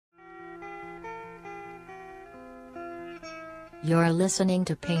You're listening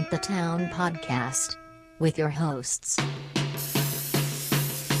to Paint the Town podcast with your hosts,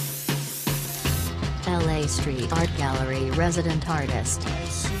 LA Street Art Gallery resident artist,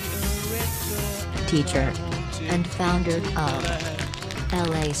 teacher, and founder of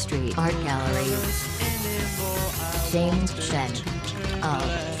LA Street Art Gallery, James Chen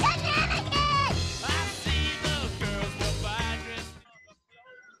of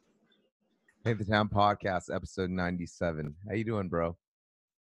Paint the Town podcast, episode 97. How you doing, bro?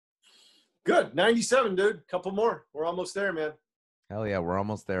 Good. 97, dude. Couple more. We're almost there, man. Hell yeah, we're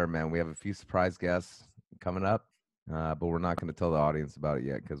almost there, man. We have a few surprise guests coming up, but we're not going to tell the audience about it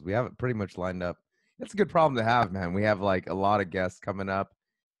yet because we have it pretty much lined up. It's a good problem to have, man. We have like a lot of guests coming up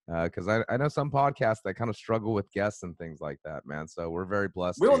because I know some podcasts that kind of struggle with guests and things like that, man. So we're very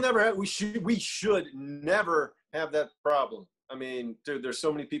blessed. We will never have, we should never have that problem. I mean, dude, there's so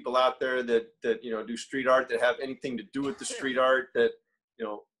many people out there that you know do street art that have anything to do with the street art that you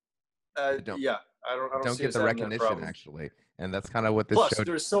know. I don't see get the recognition actually, and that's kind of what this. Plus, show.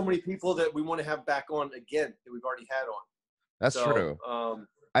 There's so many people that we want to have back on again that we've already had on. That's true.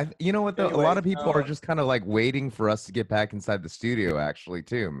 You know what though? Anyway, a lot of people are just kind of like waiting for us to get back inside the studio, actually,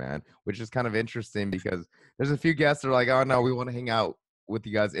 too, man. Which is kind of interesting because there's a few guests that are like, "Oh no, we want to hang out with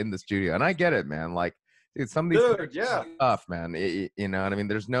you guys in the studio," and I get it, man. Like. Dude, some of these stuff, man. You know what I mean?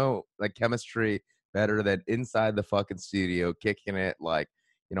 There's no like chemistry better than inside the fucking studio, kicking it. Like,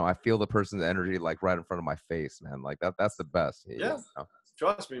 you know, I feel the person's energy like right in front of my face, man. Like that's the best. Yeah, you know?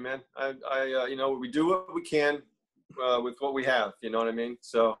 Trust me, man. I you know, we do what we can with what we have. You know what I mean?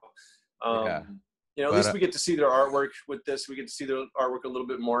 So, you know, at least we get to see their artwork with this. We get to see their artwork a little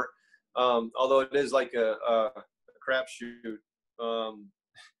bit more. Although it is like a crapshoot.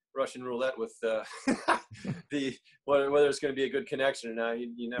 Russian roulette with the whether it's going to be a good connection or not.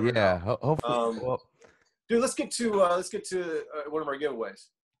 You never know. Yeah, hopefully. Dude, let's get to one of our giveaways.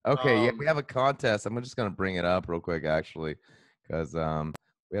 Okay, yeah, we have a contest. I'm just gonna bring it up real quick, actually, because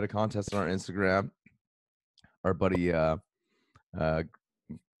we had a contest on our Instagram. Our buddy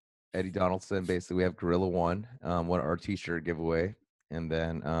Eddie Donaldson, basically, we have GuerillaOne, one our T-shirt giveaway, and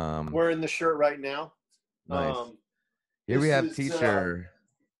then we're in the shirt right now. Nice. Here we have T-shirt.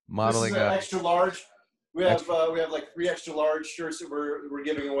 Modeling this is extra large. We have like 3 extra large shirts that we're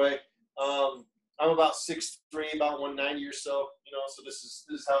giving away. I'm about 6'3", about 190 or so. You know, so this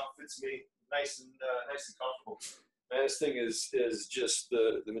is how it fits me, nice and comfortable. Man, this thing is just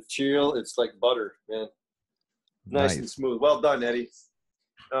the material. It's like butter, man. Nice and smooth. Well done, Eddie.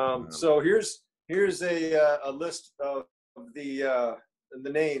 So here's a list of the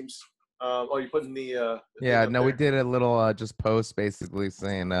names. You're putting the yeah, no, we did a little just post basically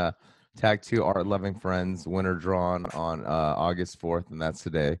saying tag 2 art loving friends, winner drawn on August 4th, and that's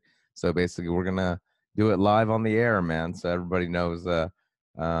today. So basically we're gonna do it live on the air, man, so everybody knows you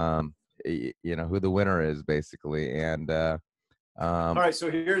know who the winner is basically. And all right,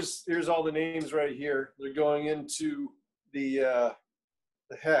 so here's all the names right here. They're going into the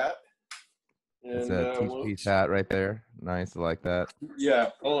hat. It's a two-piece hat right there. Nice, I like that.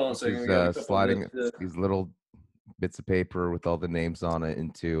 Yeah, hold on a second. He's sliding these little bits of paper with all the names on it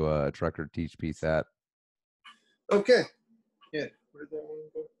into a trucker teach-piece hat. Okay. Yeah, where'd that one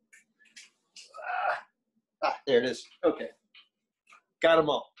go? There it is. Okay. Got them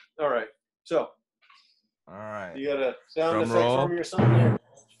all. All right. So. All right. You got a sound effect for me or something there?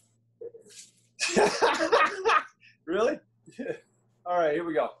 Really? All right, here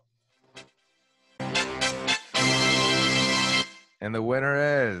we go. And the winner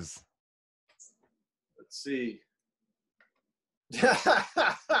is. Let's see. It's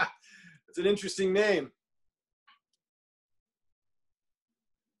an interesting name.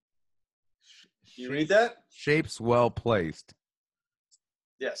 You read that? Shapes well placed.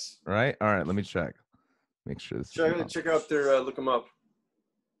 Yes. Right? All right, let me check. Make sure this check out their look them up.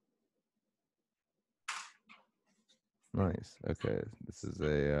 Nice. Okay. This is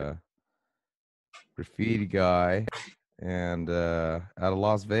a graffiti guy. And out of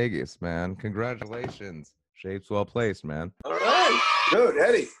Las Vegas, man. Congratulations. Shapes well placed, man. All right. Dude,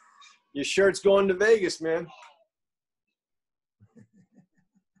 Eddie, your shirt's going to Vegas, man.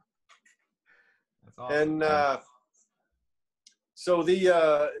 That's awesome. And so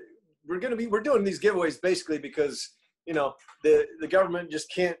we're doing these giveaways basically because, you know, the government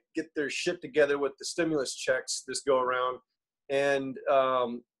just can't get their shit together with the stimulus checks this go around. And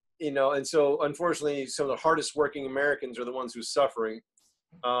you know, and so unfortunately, some of the hardest working Americans are the ones who are suffering.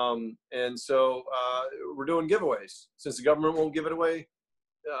 And so we're doing giveaways. Since the government won't give it away,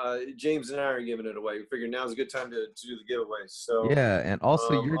 James and I are giving it away. We figured now's a good time to do the giveaways. So yeah, and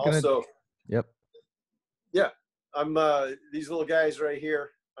also you're gonna. Yep. Yeah. I'm these little guys right here.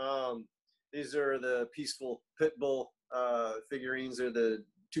 These are the Peaceful Pit Bull figurines. They're the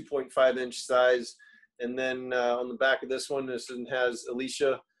 2.5-inch size. And then on the back of this one has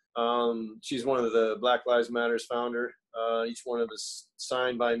Alicia. She's one of the Black Lives Matters founder. Each one of us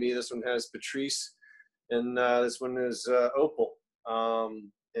signed by me. This one has Patrice, and this one is Opal.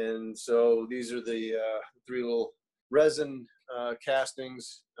 And so these are the 3 little resin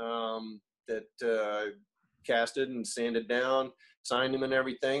castings that casted and sanded down, signed them and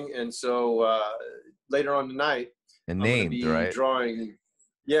everything. And so later on tonight, And I'm named, going to be right? drawing.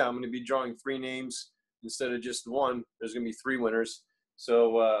 Yeah, I'm going to be drawing 3 names instead of just 1. There's going to be 3 winners.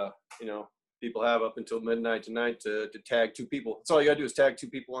 So you know, people have up until midnight tonight to tag 2 people. That's all you got to do is tag 2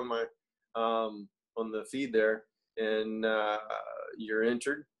 people on my on the feed there, and you're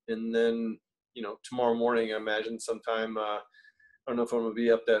entered. And then, you know, tomorrow morning, I imagine sometime. I don't know if I'm going to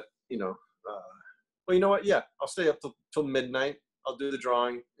be up that, you know. Well, you know what? Yeah, I'll stay up till midnight. I'll do the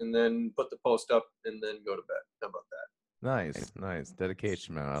drawing and then put the post up and then go to bed. How about that? Nice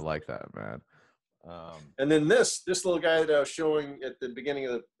dedication, man. I like that, man. And then this little guy that I was showing at the beginning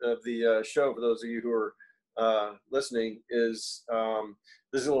of the show, for those of you who are listening, is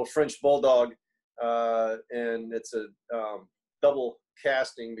this is a little French bulldog, and it's a double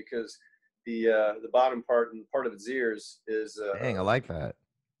casting because the bottom part and part of its ears is Dang, I like that.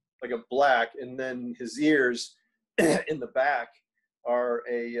 like a black, and then his ears in the back are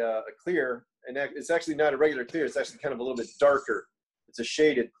a clear, and it's actually not a regular clear. It's actually kind of a little bit darker. It's a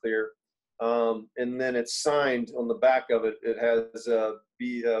shaded clear. And then it's signed on the back of it. It has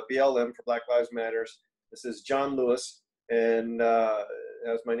BLM for Black Lives Matters. It says John Lewis, and it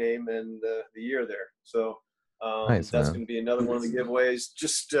has my name and the year there. So Nice, that's man. going to be another one of the giveaways.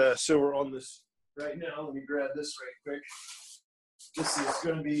 Just so we're on this right now, let me grab this right quick. This is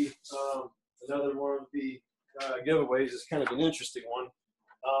going to be another one of the giveaways. It's kind of an interesting one.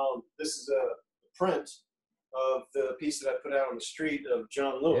 This is a print of the piece that I put out on the street of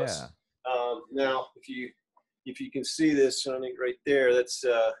John Lewis. Yeah. Now, if you can see this, I think right there, that's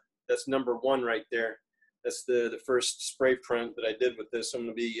number 1 right there. That's the first spray print that I did with this. I'm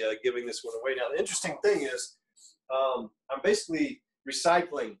going to be giving this one away. Now, the interesting thing is, I'm basically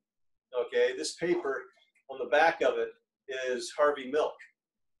recycling. Okay, this paper on the back of it is Harvey Milk.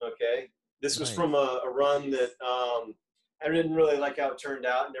 Okay, this was from a run that I didn't really like how it turned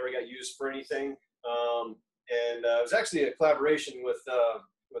out. It never got used for anything. And it was actually a collaboration with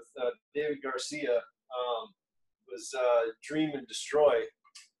David Garcia. Was Dream and Destroy.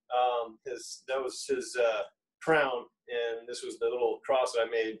 That was his crown, and this was the little cross that I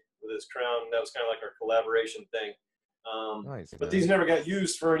made with his crown. That was kind of like our collaboration thing. Nice, but these never got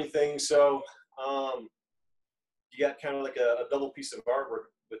used for anything, so you got kind of like a double piece of artwork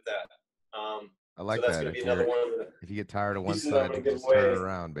with that. I like so that's that. going to be another one of the If you get tired of one pieces side, I'm you gonna just give turn away. it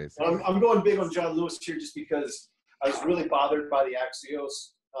around, basically. I'm going big on John Lewis here just because I was really bothered by the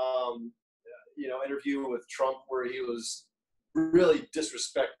Axios interview with Trump, where he was really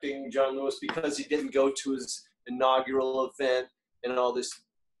disrespecting John Lewis because he didn't go to his inaugural event and all this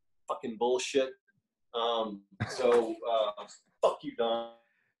fucking bullshit. Fuck you, Don.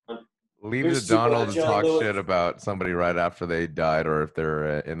 Leave it to Donald to talk shit about somebody right after they died, or if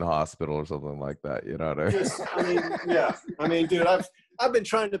they're in the hospital or something like that. You know what I mean? I mean, dude, I've been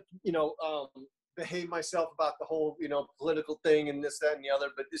trying to, behave myself about the whole, political thing and this, that, and the other,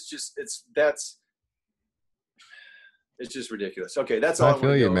 but it's just ridiculous. Okay, that's all I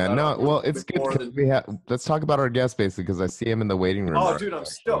feel you, man. No, well, it's good because let's talk about our guest, basically, because I see him in the waiting room. Oh, dude, I'm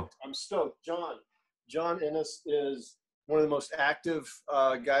stoked. John Ennis is one of the most active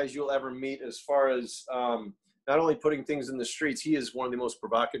guys you'll ever meet, as far as not only putting things in the streets. He is one of the most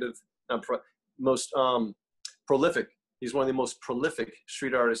provocative, most prolific. He's one of the most prolific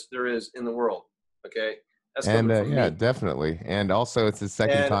street artists there is in the world. Okay. That's definitely. And also, it's his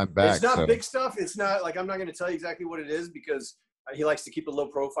second time back. It's not big stuff. It's not like, I'm not going to tell you exactly what it is because he likes to keep a low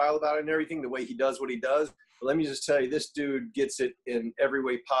profile about it and everything, the way he does what he does. But let me just tell you, this dude gets it in every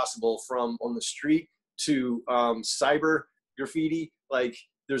way possible, from on the street to cyber graffiti. Like,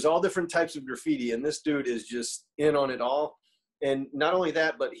 there's all different types of graffiti, and this dude is just in on it all. And not only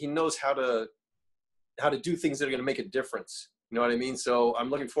that, but he knows how to do things that are going to make a difference. You know what I mean? So I'm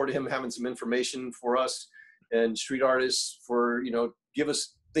looking forward to him having some information for us and street artists for, give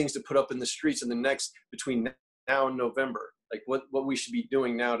us things to put up in the streets in the next, between now and November. Like what we should be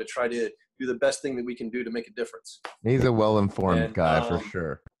doing now to try to do the best thing that we can do to make a difference. He's a well-informed guy for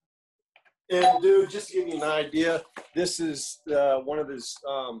sure. And dude, just to give you an idea, this is one of his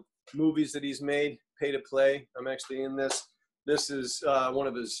movies that he's made, Pay to Play. I'm actually in this. This is one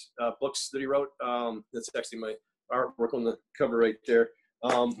of his books that he wrote. That's actually my artwork on the cover right there.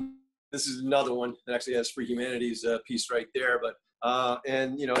 This is another one that actually has Free Humanity's piece right there. But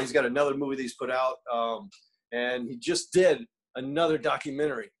and you know, he's got another movie that he's put out, and he just did another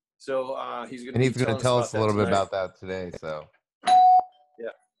documentary. So he's going to tell us a little bit about that today. So yeah.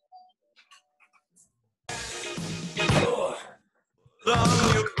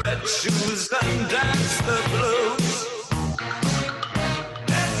 On your red shoes and dance the blues.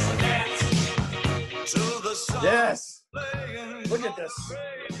 Dance to the song. Yes. Look at this.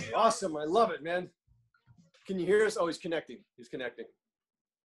 Awesome. I love it, man. Can you hear us? Oh, he's connecting. He's connecting.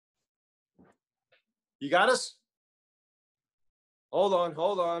 You got us? Hold on.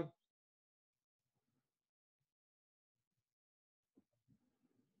 Hold on.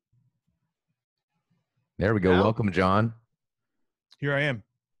 There we go. Now? Welcome, John. Here I am.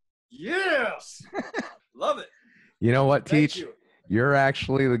 Yes. Love it. You know what, Thank Teach? you. You're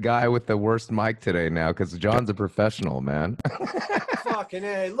actually the guy with the worst mic today now, because John's a professional, man. Fucking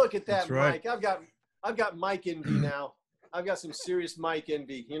A. Look at that That's right. mic. I've got mic envy now. I've got some serious mic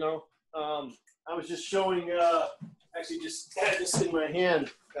envy, you know. I was just showing actually just had this in my hand,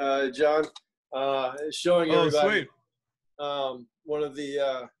 John. Showing everybody one of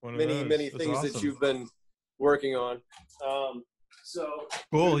the many things that you've been working on. So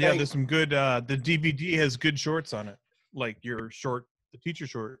cool. Yeah, there's some good the DVD has good shorts on it. Like your short, the teacher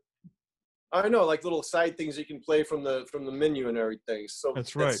short. I know, like little side things you can play from the menu and everything. So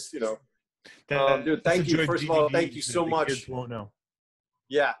that's right. You know, dude, thank you. First of all, thank you so much. Kids won't know.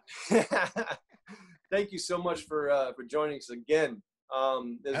 Yeah. Thank you so much for joining us again.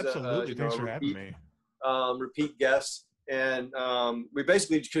 Absolutely. Thanks for having me. Repeat guest, and we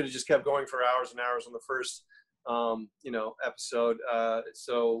basically could have just kept going for hours and hours on the first episode.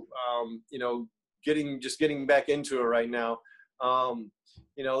 Getting back into it right now.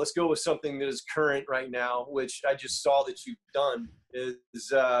 Let's go with something that is current right now, which I just saw that you've done, is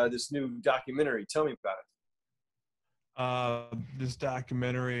this new documentary. Tell me about it. This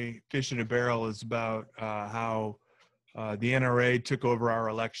documentary, Fish in a Barrel, is about how the NRA took over our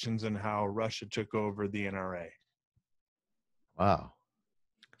elections and how Russia took over the NRA. Wow.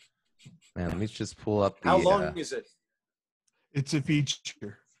 Man, let me just pull up the... How long is it? It's a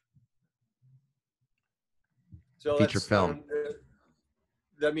feature. So feature film.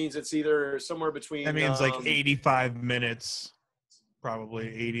 That means it's either somewhere between... That means like 85 minutes, probably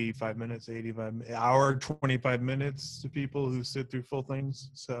 85 minutes, hour, 25 minutes to people who sit through full things.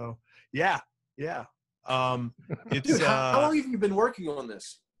 So, yeah. It's, dude, how long have you been working on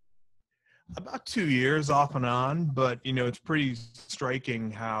this? About 2 years off and on, but, it's pretty striking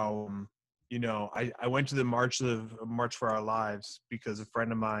how, I went to the March for Our Lives because a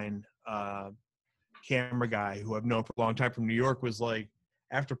friend of mine, camera guy who I've known for a long time from New York, was like,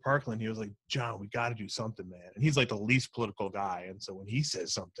 after Parkland, he was like, John, we got to do something, man. And he's like the least political guy. And so when he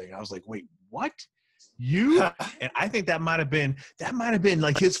says something, I was like, wait, what? You? And I think that might have been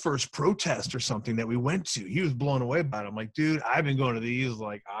like his first protest or something that we went to. He was blown away by it. I'm like, dude, I've been going to these,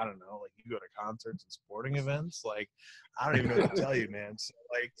 like, I don't know, like you go to concerts and sporting events. Like, I don't even know what to tell you, man. So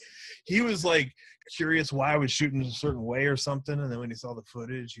like, he was like curious why I was shooting a certain way or something. And then when he saw the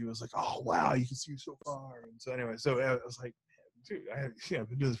footage, he was like, oh, wow, you can see so far. And so anyway, so I was like, dude, I've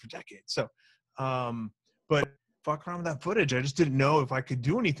been doing this for decades. So, but fuck around with that footage. I just didn't know if I could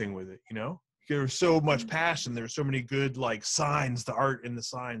do anything with it, There was so much passion. There were so many good, like, signs. The art in the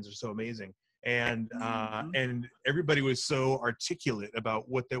signs are so amazing. And everybody was so articulate about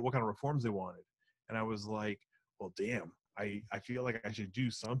what kind of reforms they wanted. And I was like, well, damn, I feel like I should do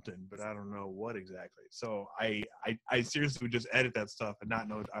something, but I don't know what exactly. So I seriously would just edit that stuff and not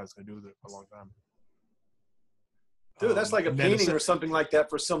know what I was going to do with it for a long time. Dude, that's like a painting or something like that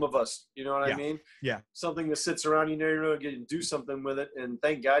for some of us. You know what I mean? Yeah. Something that sits around, you never know, you do something with it, and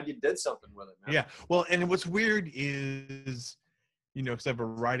thank God you did something with it, man. Yeah. Well, and what's weird is, because I have a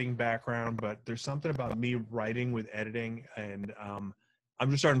writing background, but there's something about me writing with editing, and I'm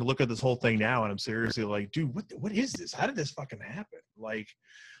just starting to look at this whole thing now, and I'm seriously like, dude, what is this? How did this fucking happen? Like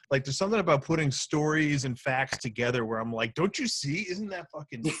there's something about putting stories and facts together where I'm like, don't you see? Isn't that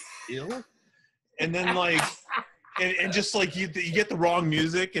fucking ill? And then like... And just like you get the wrong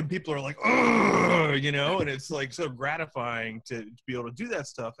music and people are like, oh, and it's like so gratifying to be able to do that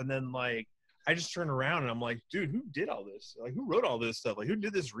stuff. And then like, I just turn around and I'm like, dude, who did all this? Like, who wrote all this stuff? Like, who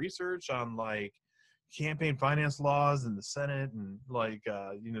did this research on like campaign finance laws in the Senate and like,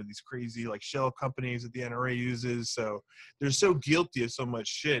 these crazy like shell companies that the NRA uses. So they're so guilty of so much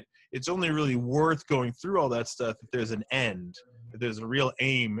shit. It's only really worth going through all that stuff if there's an end, if there's a real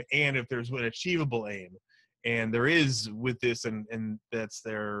aim, and if there's an achievable aim. And there is with this, and that's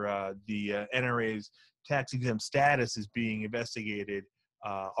the NRA's tax exempt status is being investigated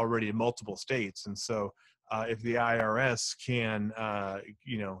already in multiple states. And so if the IRS can,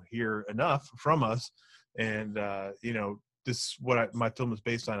 hear enough from us, and this my film is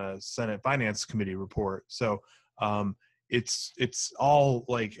based on a Senate Finance Committee report. So it's all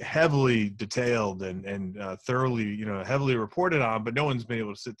like heavily detailed and thoroughly, heavily reported on, but no one's been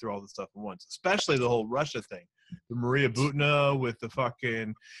able to sit through all this stuff at once, especially the whole Russia thing. The Maria Butina with the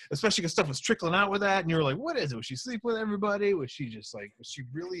fucking, especially because stuff was trickling out with that, and you were like, what is it? Was she sleep with everybody? Was she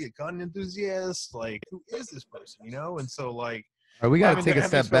really a gun enthusiast? Like, who is this person, And so, like, all right, we got to take a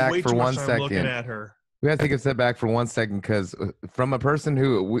step back for 1 second. Looking at her. We got to take a step back for 1 second, because from a person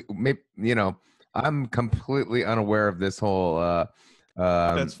who, I'm completely unaware of this whole,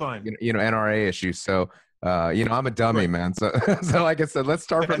 that's fine. NRA issue. So, I'm a dummy, man. So, like I said, let's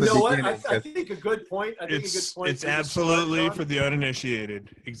start from the beginning. I think a good point. It's absolutely for the uninitiated.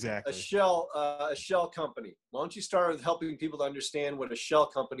 Exactly. A shell company. Why don't you start with helping people to understand what a shell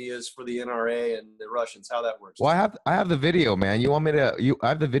company is for the NRA and the Russians, how that works? Well, I have the video, man. You want me to? I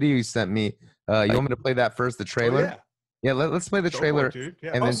have the video you sent me. You want me to play that first, the trailer? Oh, yeah. Yeah, let's play the trailer, yeah.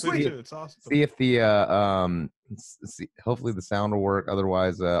 and then it's awesome. see if the hopefully the sound will work.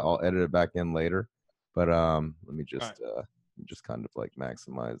 Otherwise, I'll edit it back in later. But let me just kind of like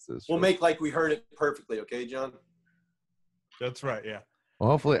maximize this. We'll make like we heard it perfectly, okay, John? That's right. Yeah. Well,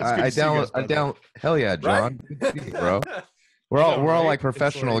 hopefully I download. Hell yeah, John, right? Good to see you, bro. We're all like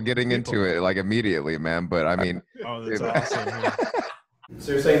professional getting into it like immediately, man. But I mean, oh, that's awesome. Yeah.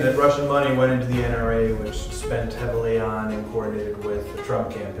 So you're saying that Russian money went into the NRA, which spent heavily on and coordinated with the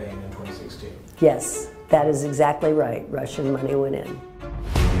Trump campaign in 2016? Yes, that is exactly right. Russian money went in.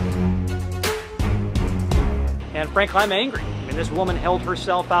 And frankly, I'm angry. I mean, this woman held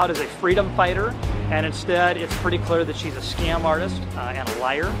herself out as a freedom fighter, and instead it's pretty clear that she's a scam artist and a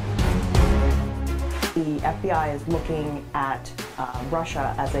liar. The FBI is looking at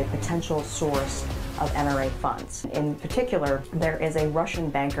Russia as a potential source of NRA funds. In particular, there is a Russian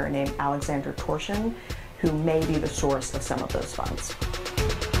banker named Alexander Torshin who may be the source of some of those funds.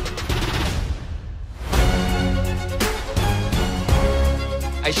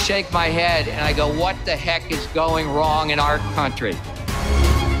 I shake my head and I go, what the heck is going wrong in our country?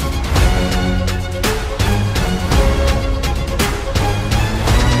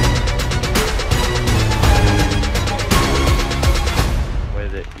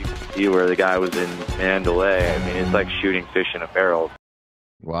 Where the guy was in Mandalay. I mean, it's like shooting fish in a barrel.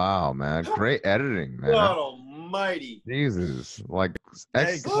 Wow, man. Great editing, man. God almighty. Jesus. Like,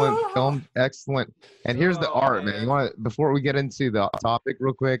 excellent film. Excellent. And here's the art, man. You want to, before we get into the topic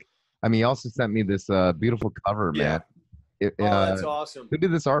real quick, I mean, you also sent me this beautiful cover, man. That's awesome. Who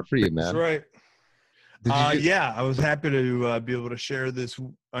did this art for you, man? That's right. Yeah, I was happy to be able to share this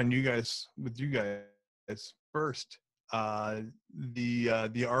with you guys first. The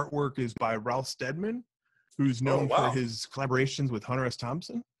artwork is by Ralph Steadman, who's known for his collaborations with Hunter S.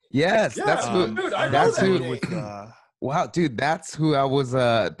 Thompson. Yes, that's who. Dude, that's who. Wow, dude, that's who I was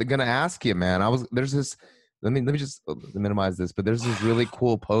gonna ask you, man. There's this. Let me just minimize this, but there's this really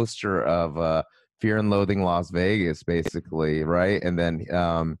cool poster of Fear and Loathing Las Vegas, basically, right? And then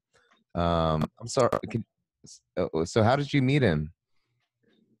I'm sorry. So how did you meet him?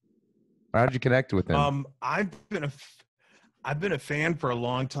 How did you connect with him? I've been a fan for a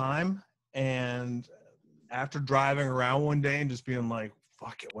long time, and after driving around one day and just being like,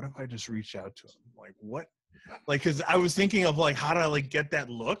 fuck it, what if I just reach out to him? Like, what? Like, because I was thinking of like, how do I like get that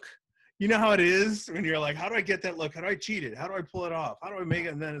look? You know how it is when you're like, how do I get that look? How do I cheat it? How do I pull it off? How do I make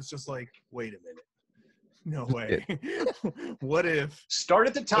it? And then it's just like, wait a minute. No way. What if start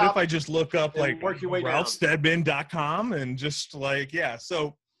at the top? What if I just look up like work your way RalphSteadman.com and just like, yeah.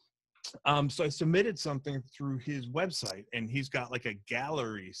 So I submitted something through his website, and he's got like a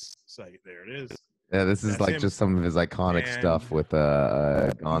gallery site. There it is. Yeah, this is like just some of his iconic stuff with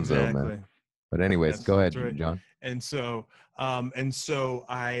Gonzo, exactly. man. But anyways, go ahead, right, John. And so I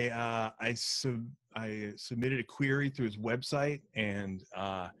submitted a query through his website, and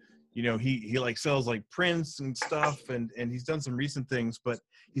he like sells like prints and stuff, and he's done some recent things, but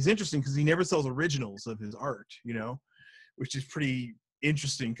he's interesting because he never sells originals of his art, which is pretty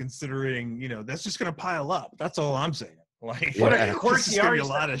interesting considering, that's just gonna pile up. That's all I'm saying. Like, what a quirky art! A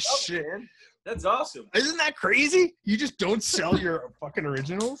lot of shit. Man. That's awesome. Isn't that crazy? You just don't sell your fucking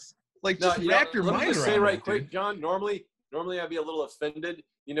originals. Like, just wrap your mind around it. Let me just say right quick, John. Normally I'd be a little offended,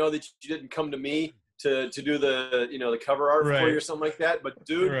 that you didn't come to me to do the the cover art for you or something like that. But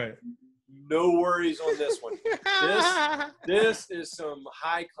dude, no worries on this one. This is some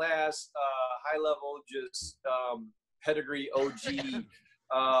high class, high level, just pedigree OG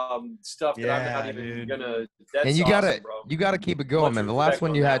stuff that I'm not even gonna. That's and you awesome, bro. gotta keep it going, man. The last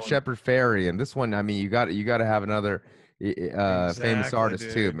one you had Shepard Fairey, and this one, I mean, you got to have another famous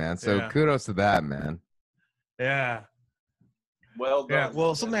artist too, man. So kudos to that, man. Yeah. Well done. Yeah,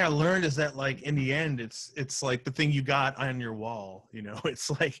 well, something I learned is that, like, in the end, it's like the thing you got on your wall, you know. It's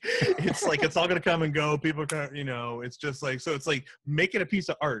like it's all gonna come and go. People are, you know, it's just like, so it's like making a piece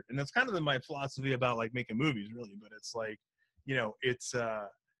of art, and that's kind of my philosophy about like making movies, really. But it's like, you know, it's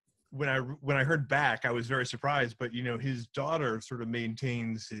when I heard back, I was very surprised. But you know, his daughter sort of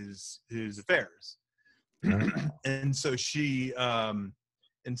maintains his affairs, and so she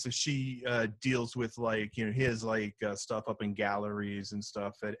deals with, like, you know, he has like stuff up in galleries and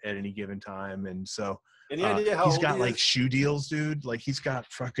stuff at any given time. And so any idea how he's old got he like is? shoe deals, dude. Like he's got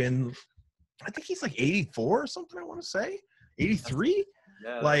fucking, I think he's like 84 or something, I want to say 83.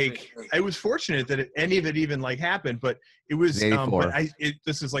 Yeah, like I was fortunate that any of it even like happened, but it was but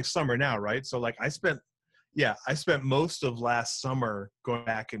this is like summer now, right? So like I spent most of last summer going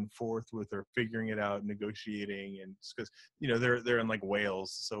back and forth with her, figuring it out, negotiating, and because, you know, they're in like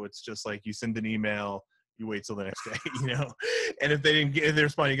Wales, so it's just like you send an email, you wait till the next day, you know, and if they didn't get the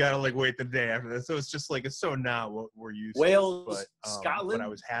response, you gotta like wait the day after that. So it's just like, it's so not what we're used Wales, to. But Scotland. But I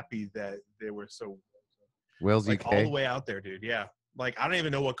was happy that they were so Wales, like UK, all the way out there, dude. Yeah, like I don't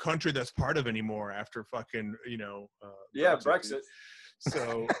even know what country that's part of anymore after fucking, you know. Brexit.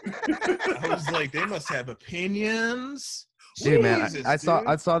 So I was like, they must have opinions. Dude, man, Jesus, I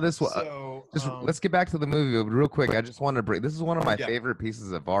saw this one. So, let's get back to the movie real quick. I just want to bring. This is one of my favorite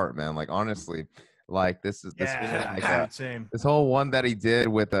pieces of art, man. Like honestly, like this whole one that he did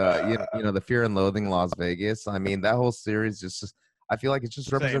with you know, the Fear and Loathing Las Vegas. I mean, that whole series just I feel like it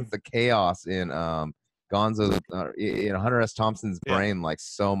just represents the chaos in Gonzo, you know, Hunter S. Thompson's brain, like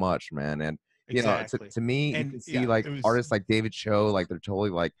so much, man. And you know, to me, you can see like artists like David Cho, like they're totally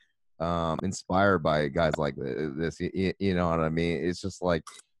like inspired by guys like this. You know what I mean? It's just like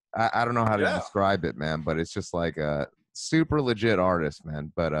I don't know how to describe it, man, but it's just like a super legit artist,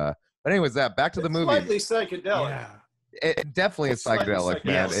 man. But anyways, back to the movie. Slightly psychedelic. Yeah, it definitely is psychedelic,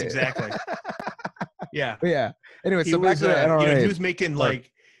 man. Yes, exactly. Yeah. Yeah. Anyway, so back to the NRA. You know, he was making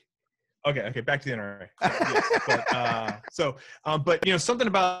like. Okay, back to the NRA. But you know, something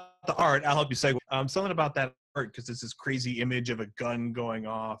about the art, I'll help you segue. Something about that art, because it's this crazy image of a gun going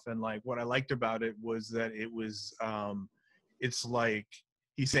off, and like what I liked about it was that it was, it's like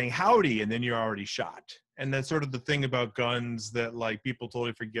he's saying howdy, and then you're already shot. And that's sort of the thing about guns that like people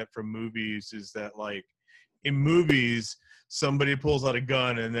totally forget from movies, is that like in movies, somebody pulls out a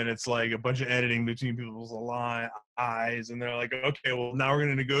gun and then it's like a bunch of editing between people's eyes, and they're like, okay, well now we're going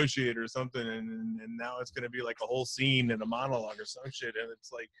to negotiate or something, and now it's going to be like a whole scene and a monologue or some shit. And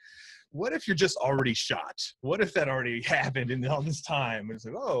it's like, what if you're just already shot? What if that already happened in all this time? And it's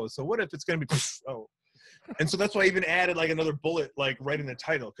like, oh, so what if it's going to be oh. And so that's why I even added like another bullet like right in the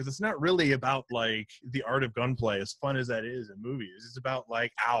title, because it's not really about like the art of gunplay, as fun as that is in movies. It's about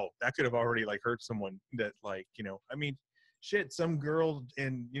like, ow, that could have already like hurt someone. That like, you know, I mean, shit, some girl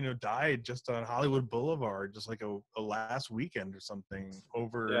died just on Hollywood Boulevard just like a last weekend or something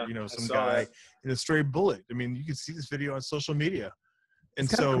over you know, some guy in a stray bullet. I mean, you can see this video on social media. And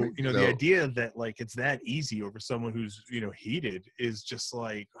so crazy, you know, the idea that like it's that easy over someone who's, you know, heated is just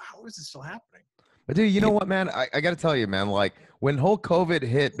like, how is this still happening? But dude, you know what, man? I got to tell you, man, like when whole COVID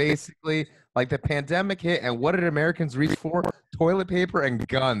hit, basically, like the pandemic hit, and what did Americans reach for? Toilet paper and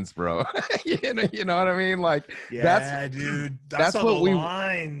guns, bro. you know what I mean? Like, dude, that's what we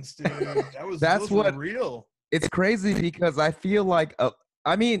lines, dude. That's what real. It's crazy because I feel like,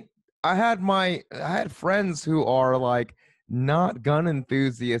 I mean, I had friends who are like not gun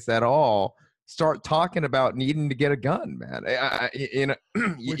enthusiasts at all start talking about needing to get a gun, man.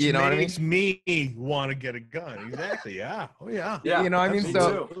 Which you know what I mean? Makes me want to get a gun. Exactly. Yeah. Oh yeah. You know what I mean?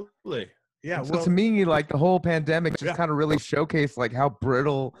 So absolutely. Yeah. So to me, like the whole pandemic just kind of really showcased like how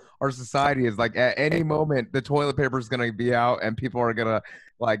brittle our society is. Like at any moment, the toilet paper is gonna be out, and people are gonna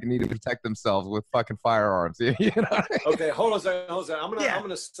like need to protect themselves with fucking firearms. You know what I mean? Okay, hold on a second. I'm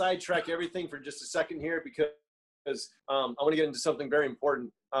gonna sidetrack everything for just a second here because I want to get into something very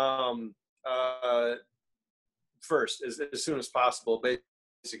important. First, as soon as possible,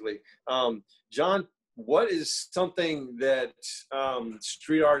 basically. John, what is something that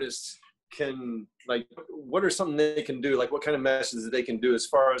street artists can, like, what are something they can do? Like, what kind of messages they can do as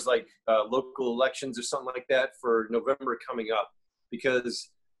far as like local elections or something like that for November coming up? Because,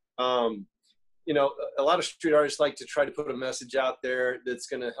 you know, a lot of street artists like to try to put a message out there that's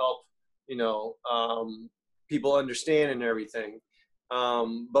going to help, people understand and everything.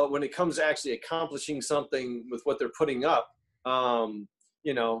 But when it comes to actually accomplishing something with what they're putting up,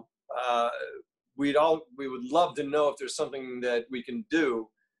 we would love to know if there's something that we can do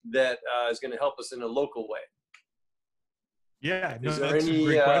that is going to help us in a local way. Yeah, no, Is there that's any, a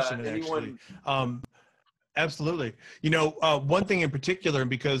great question, anyone? actually. Absolutely. One thing in particular,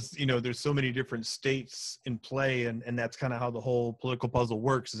 because, there's so many different states in play, and that's kind of how the whole political puzzle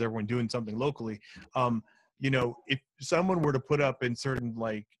works, is everyone doing something locally. If someone were to put up in certain,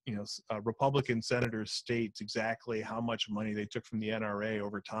 Republican senators' states exactly how much money they took from the NRA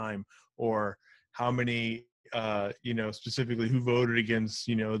over time, or how many, specifically who voted against,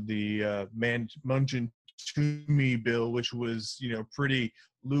 the Manchin-Toomey bill, which was, pretty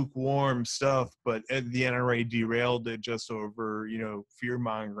lukewarm stuff, but the NRA derailed it just over, fear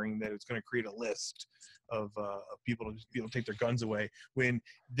mongering that it's going to create a list of people to be able to take their guns away, when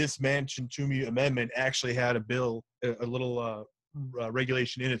this Manchin-Toomey amendment actually had a bill, a little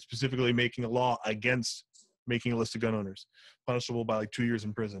regulation in it, specifically making a law against making a list of gun owners, punishable by 2 years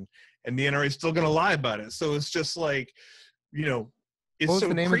in prison. And the NRA is still going to lie about it. So it's just like, it's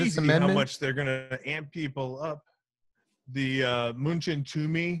so crazy how much they're going to amp people up. The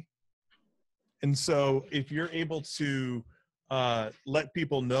Manchin-Toomey. And so if you're able to let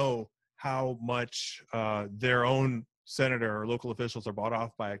people know how much their own senator or local officials are bought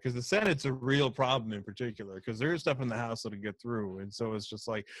off by it, because the Senate's a real problem in particular, because there's stuff in the House that'll get through. And so it's just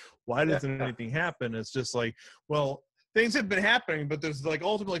like, why doesn't anything happen? It's just like, well, things have been happening, but there's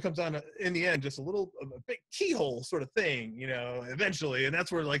ultimately comes down to, in the end, just a big keyhole sort of thing, eventually. And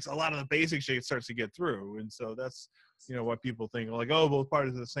that's where a lot of the basic shit starts to get through. And so that's, what people think, oh, both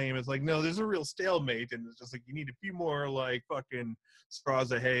parties are the same. It's like, no, there's a real stalemate. And it's just like, you need a few more fucking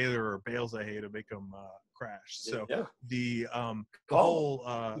straws of hay or bales of hay to make them crash. So the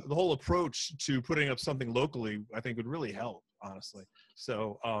whole approach to putting up something locally, I think, would really help, honestly.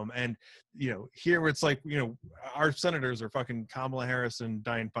 So, here it's like, our senators are fucking Kamala Harris and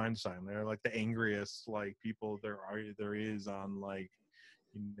Dianne Feinstein. They're the angriest people there is on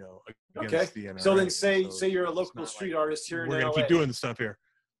against the NRA. So then say you're a local street artist here in LA. We're gonna keep doing the stuff here.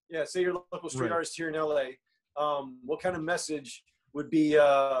 Yeah, say you're a local street artist here in LA. What kind of message would be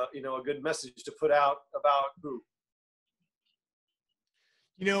a good message to put out about who?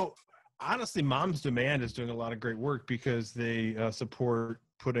 Honestly, Mom's Demand is doing a lot of great work, because they support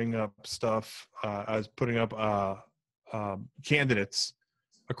putting up stuff, putting up candidates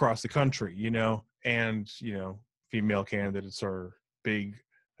across the country, and, female candidates are big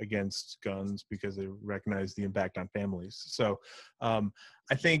against guns because they recognize the impact on families. So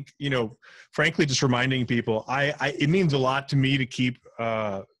I think, frankly, just reminding people, it means a lot to me to keep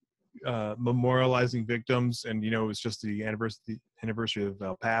memorializing victims. And, it was just the anniversary of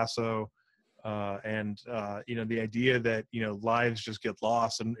El Paso. The idea that, lives just get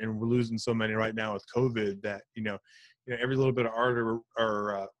lost, and we're losing so many right now with COVID, that, every little bit of art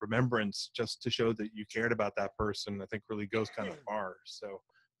or remembrance just to show that you cared about that person, I think really goes kind of far. So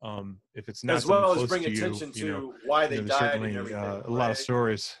if it's not as well as close bring to attention you, to why they died and everything, a lot of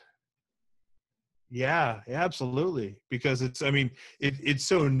stories. Yeah, absolutely. Because it's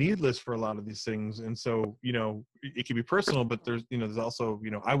so needless for a lot of these things. And so, it can be personal, but there's also,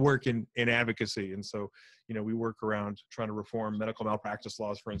 I work in advocacy. And so, we work around trying to reform medical malpractice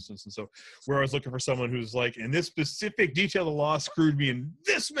laws, for instance. And so we're always looking for someone who's in this specific detail, the law screwed me in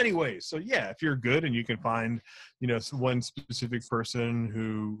this many ways. So yeah, if you're good and you can find, one specific person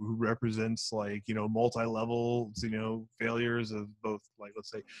who represents multi-level, failures of both,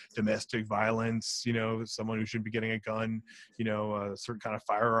 let's say domestic violence, someone who shouldn't be getting a gun, a certain kind of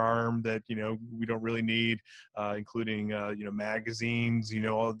firearm that, we don't really need, including, magazines,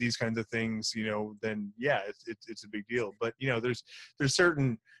 all of these kinds of things, then yeah, it's a big deal. But, there's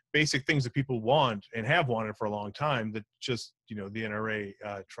certain basic things that people want and have wanted for a long time that just, the NRA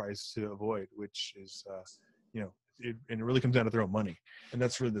tries to avoid, which is, and it really comes down to their own money. And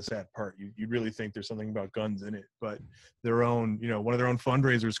that's really the sad part. You really think there's something about guns in it, but their own, one of their own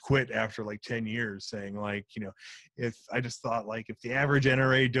fundraisers quit after 10 years saying if I just thought if the average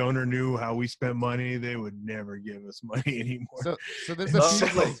NRA donor knew how we spent money, they would never give us money anymore. So there's a few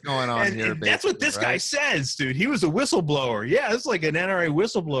things going on here. And that's what this guy says, dude. He was a whistleblower. Yeah, it's like an NRA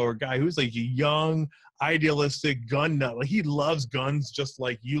whistleblower guy who's a young, idealistic gun nut. He loves guns just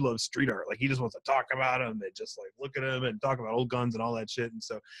like you love street art. He just wants to talk about them and just look at them and talk about old guns and all that shit. And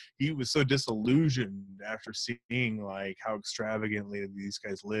so he was so disillusioned after seeing how extravagantly these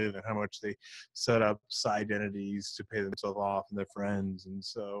guys live and how much they set up side entities to pay themselves off and their friends. And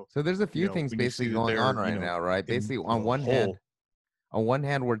so there's a few things basically going on right now, right? Basically, on one hand, on one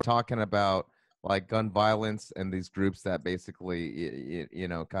hand, we're talking about like gun violence and these groups that basically, you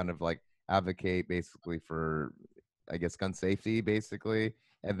know, kind of like advocate basically for, I guess, gun safety, basically.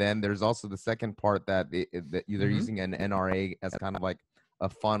 And then there's also the second part that they're using an NRA as kind of like a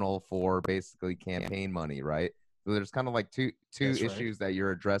funnel for basically campaign money, right? So there's kind of like two issues that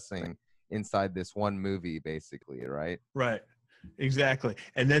you're addressing inside this one movie, basically, right? Right. Exactly.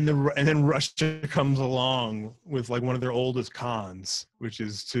 And then Russia comes along with like one of their oldest cons, which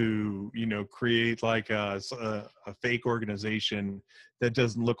is to, you know, create like a fake organization that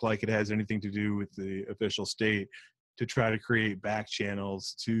doesn't look like it has anything to do with the official state, to try to create back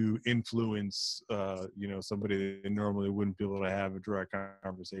channels to influence, you know, somebody that normally wouldn't be able to have a direct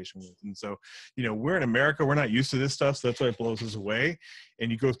conversation with. And so, you know, we're in America, we're not used to this stuff, so that's why it blows us away.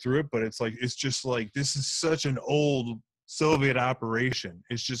 And you go through it, but it's like, it's just like, this is such an old Soviet operation.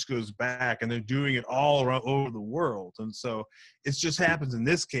 It just goes back, and they're doing it all around over the world. And so it just happens in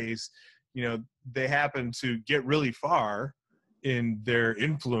this case, you know, they happen to get really far in their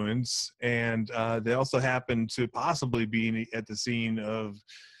influence, and they also happen to possibly be at the scene of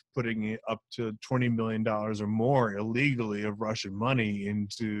putting up to $20 million or more illegally of Russian money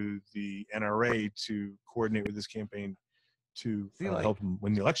into the NRA to coordinate with this campaign to help them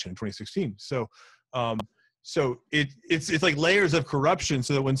win the election in 2016. So so it's like layers of corruption,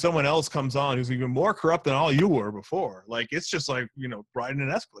 so that when someone else comes on who's even more corrupt than all you were before, like, it's just like, you know, riding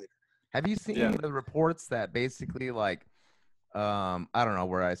an escalator. Have you seen the reports that basically, like, I don't know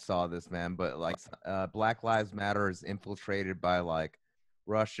where I saw this, man, but like Black Lives Matter is infiltrated by like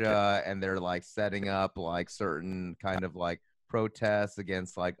Russia, and they're like setting up like certain kind of like protests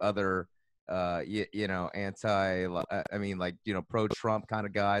against like other you know, I mean, like, you know, pro-Trump kind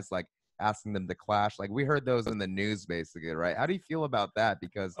of guys, like asking them to clash. Like, we heard those in the news, basically, right? How do you feel about that?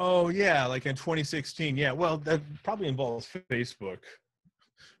 Because like in 2016, well, that probably involves Facebook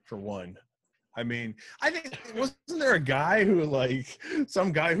for one. I mean, I think, wasn't there a guy who, like,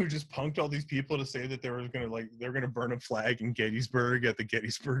 some guy who just punked all these people to say that they're gonna burn a flag in Gettysburg at the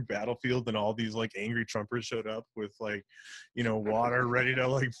Gettysburg battlefield, and all these like angry Trumpers showed up with, like, you know, water ready to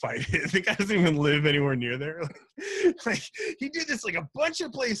like fight it. The guy doesn't even live anywhere near there. Like he did this like a bunch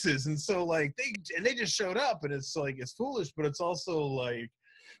of places, and so like they just showed up, and it's like, it's foolish, but it's also like,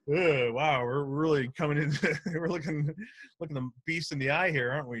 wow, we're really coming in. We're looking the beast in the eye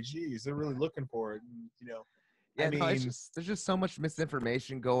here, aren't we? Jeez, they're really looking for it. And, you know, yeah, I mean, no, there's just so much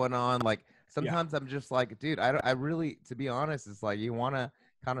misinformation going on. Like, sometimes I'm just like, dude, I really, to be honest, it's like, you want to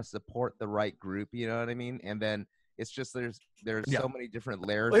kind of support the right group, you know what I mean? And then it's just there's so many different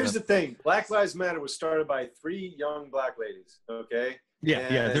layers. Well, here's the thing: Black Lives Matter was started by 3 young black ladies. Okay.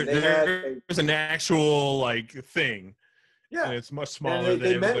 There's an actual like thing. Yeah, and it's much smaller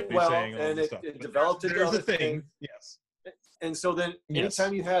than everybody saying all this stuff. It developed into other things. Yes. And so then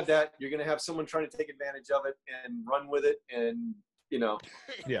anytime you have that, you're going to have someone trying to take advantage of it and run with it, and, you know.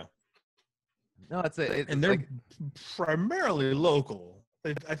 Yeah. No, and they're like, primarily local.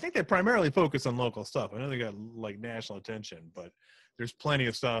 I think they primarily focus on local stuff. I know they got like national attention, but there's plenty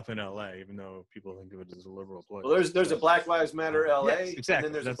of stuff in LA, even though people think of it as a liberal place. Well, there's a Black Lives Matter LA, exactly. And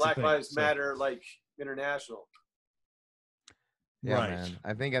then there's a Black Lives Matter like international. Yeah, man.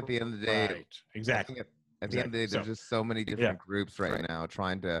 I think at the end of the day, exactly. At the end of the day, there's just so many different groups right now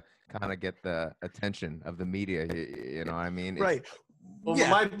trying to kind of get the attention of the media. You know what I mean? Right. Well,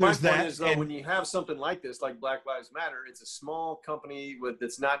 my point is, though, when you have something like this, like Black Lives Matter, it's a small company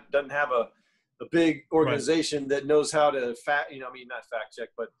doesn't have a big organization that knows how to not fact check,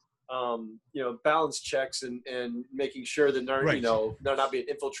 but you know, balance checks and making sure that they're they're not being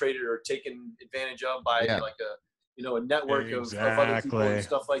infiltrated or taken advantage of by like a network of other people and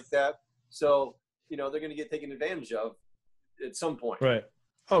stuff like that. So, you know, they're going to get taken advantage of at some point. Right.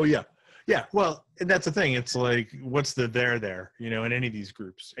 Oh, yeah. Yeah. Well, and that's the thing. It's like, what's the there, you know, in any of these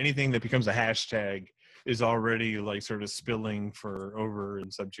groups? Anything that becomes a hashtag is already like sort of spilling over in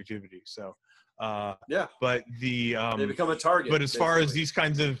subjectivity. So, but they become a target. But as far as these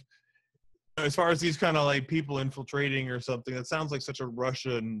kind of like people infiltrating or something, that sounds like such a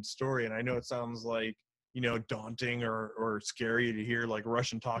Russian story. And I know it sounds like, you know, daunting or scary to hear like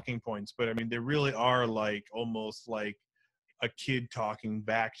Russian talking points, but I mean, they really are like almost like a kid talking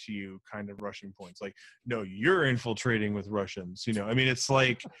back to you kind of Russian points. Like, no, you're infiltrating with Russians, you know? I mean, it's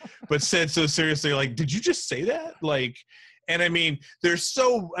like, but said so seriously, like, did you just say that? Like, and I mean,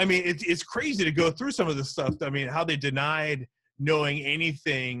 it's crazy to go through some of this stuff. I mean, how they denied knowing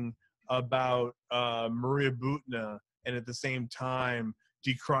anything about Maria Butina, and at the same time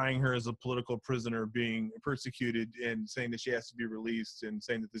decrying her as a political prisoner being persecuted and saying that she has to be released and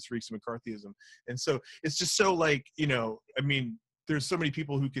saying that this reeks of McCarthyism. And so it's just so like, you know, I mean, there's so many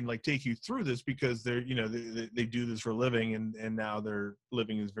people who can like take you through this because they're, you know, they do this for a living, and now their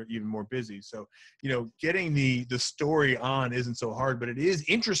living is even more busy. So, you know, getting the story on isn't so hard, but it is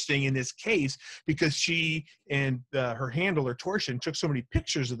interesting in this case because she and her handler Torsion took so many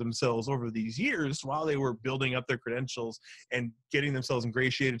pictures of themselves over these years while they were building up their credentials and getting themselves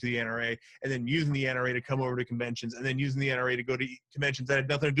ingratiated to the NRA, and then using the NRA to come over to conventions, and then using the NRA to go to conventions that had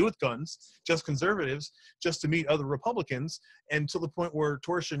nothing to do with guns, just conservatives, just to meet other Republicans, and to the point where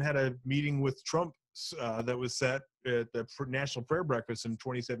Torsion had a meeting with Trump that was set at the National Prayer Breakfast in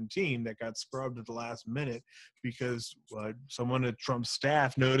 2017 that got scrubbed at the last minute because someone at Trump's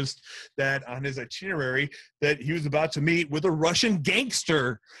staff noticed that on his itinerary that he was about to meet with a Russian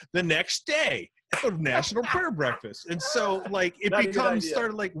gangster the next day at the National Prayer Breakfast. And so, like, it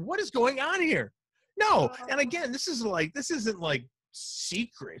started like, what is going on here? No. And again, this isn't like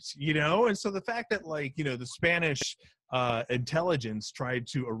secret, you know? And so the fact that, like, you know, the Spanish intelligence tried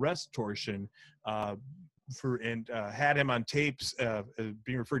to arrest Torsion had him on tapes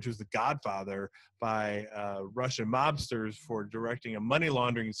being referred to as the Godfather by Russian mobsters for directing a money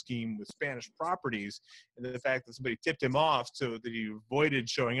laundering scheme with Spanish properties, and the fact that somebody tipped him off so that he avoided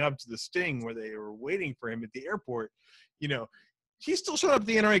showing up to the sting where they were waiting for him at the airport, you know, he still showed up at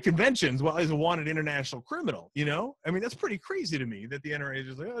the NRA conventions while he's a wanted international criminal, you know? I mean, that's pretty crazy to me that the NRA is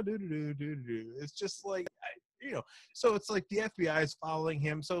just like, oh, do. It's just like, you know, so it's like the FBI is following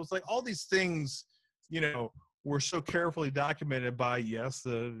him. So it's like all these things, you know, were so carefully documented by, yes,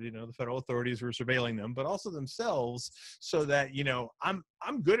 the federal authorities who were surveilling them, but also themselves, so that, you know, I'm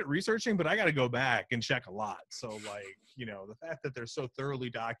good at researching, but I got to go back and check a lot. So, like, you know, the fact that they're so thoroughly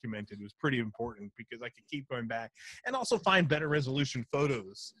documented was pretty important because I could keep going back and also find better resolution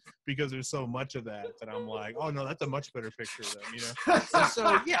photos because there's so much of that I'm like, oh no, that's a much better picture of them, you know? And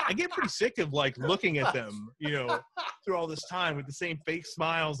so, yeah, I get pretty sick of like looking at them, you know, through all this time with the same fake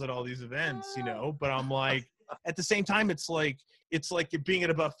smiles at all these events, you know, but I'm like, at the same time, it's like being at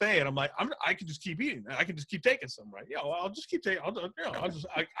a buffet, and I'm like, I can just keep eating. I can just keep taking some, right? Yeah, well, I'll just keep taking. Because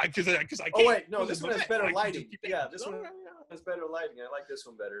I can't. Oh wait, no, this one has better lighting. Yeah, this one has better lighting. I like this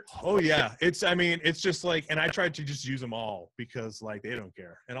one better. Oh yeah, it's just like, and I tried to just use them all because like they don't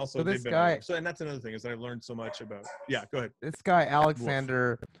care, and also this guy. So, and that's another thing is that I've learned so much about. Yeah, go ahead. This guy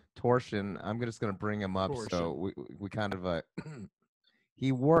Alexander Torsion, I'm just gonna bring him up. So we kind of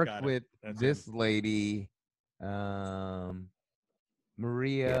he worked with this lady.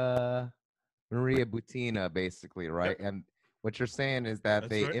 Maria Butina, basically, right? Yep. And what you're saying is that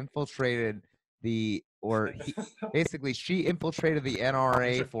they infiltrated she infiltrated the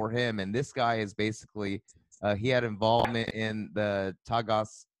NRA for him, and this guy is basically he had involvement in the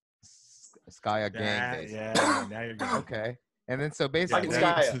Tagaskaya gang. Yeah, now you're good. Okay. And then so basically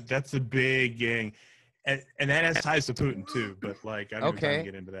that's a big gang. And that has ties to Putin too, but like I don't have time to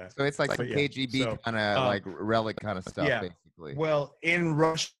get into that. So it's like some KGB kind of like relic kind of stuff, basically. Well, in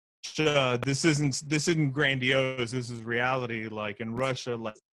Russia, this isn't grandiose. This is reality. Like in Russia,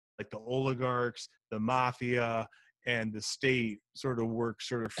 like the oligarchs, the mafia, and the state sort of work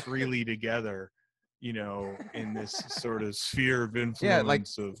sort of freely together, you know, in this sort of sphere of influence. Yeah, like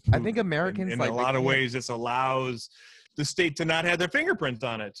of I think Americans, in a lot of ways, this allows the state to not have their fingerprint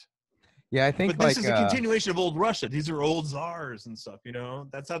on it. Yeah, I think but this is a continuation of old Russia. These are old czars and stuff, you know?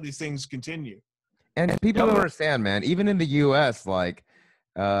 That's how these things continue. And people don't understand, man. Even in the U.S., like,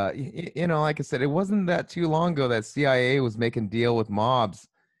 you know, like I said, it wasn't that too long ago that CIA was making deal with mobs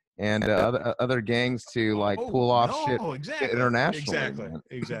and other gangs to, like, pull off shit internationally.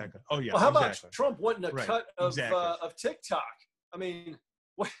 Exactly. Oh, yeah, well, how about Trump wanting a cut of TikTok? I mean,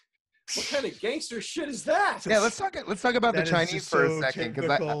 what kind of gangster shit is that? Yeah, let's talk about the Chinese for a second,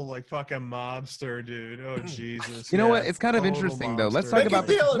 because like fucking mobster, dude. Oh Jesus! You know what? It's kind of interesting though. Let's talk about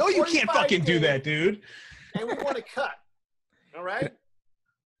the. No, you can't fucking do that, dude. And we want to cut. All right.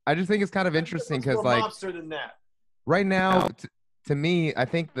 I just think it's kind of interesting because, like, mobster than that. Right now, to me, I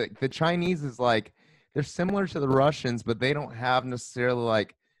think the Chinese is like they're similar to the Russians, but they don't have necessarily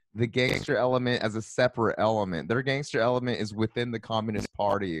like the gangster element as a separate element. Their gangster element is within the Communist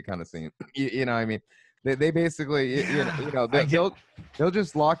Party kind of thing. You know what I mean? They basically, you know, they'll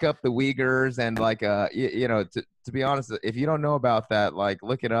just lock up the Uyghurs and like, you know, to be honest, if you don't know about that, like,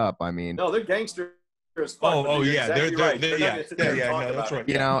 look it up. I mean, no, they're gangster. Oh yeah, exactly no, that's right.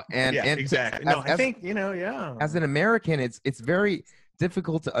 You know, and exactly. No, I think, you know, as an American, it's very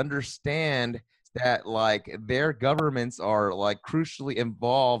difficult to understand that like their governments are like crucially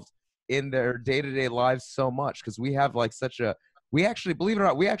involved in their day-to-day lives so much, because we have like we actually, believe it or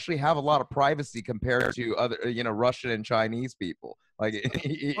not, we actually have a lot of privacy compared to other, you know, Russian and Chinese people. Like,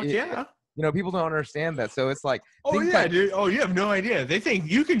 yeah. You know, people don't understand that. So it's like, Oh things yeah, like, dude. Oh, you have no idea. They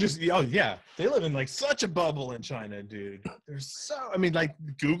think you can just. Oh yeah, they live in like such a bubble in China, dude. There's so. I mean, like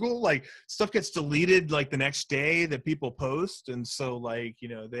Google, like stuff gets deleted like the next day that people post, and so like you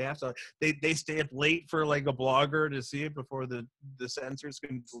know they have to. They stay up late for like a blogger to see it before the censors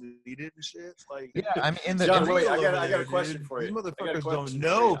can delete it and shit. Like yeah, I mean, in the, John, in the wait, I got a question for you. These I got a motherfuckers don't question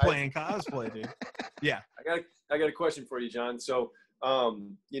know for you. playing cosplay, dude. Yeah, I got a question for you, John. So,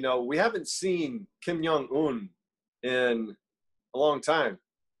 you know, we haven't seen Kim Jung Un in a long time.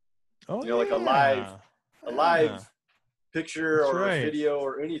 oh You know, like a live picture That's or right. a video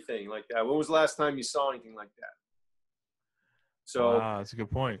or anything like that. When was the last time you saw anything like that? So wow, that's a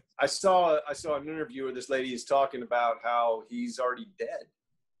good point. I saw an interview where this lady is talking about how he's already dead.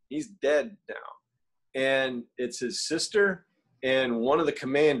 He's dead now. And it's his sister and one of the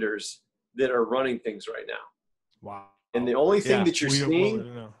commanders that are running things right now. Wow. And the only thing that you're we-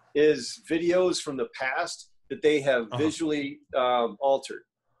 seeing well, is videos from the past that they have visually altered.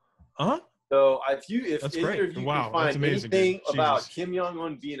 Uh-huh. So if That's either great. of you Wow, can find that's amazing, anything dude. about Jesus. Kim Jong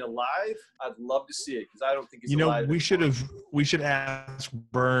Un being alive, I'd love to see it because I don't think he's You know, alive. we should ask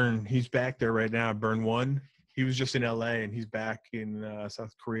Bern. He's back there right now. Bern 1. He was just in LA and he's back in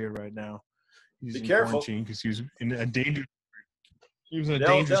South Korea right now. He's in careful. quarantine because he was in a dangerous. He was in a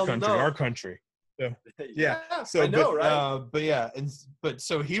dangerous country, know. our country. So, Yeah, So, I know, but, right? but yeah, but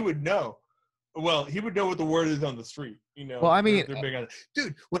so he would know. Well, he would know what the word is on the street. You know. Well, I mean, they're big on it.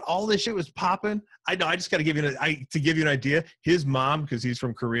 Dude, when all this shit was popping, I know. I just got to give you an idea. His mom, because he's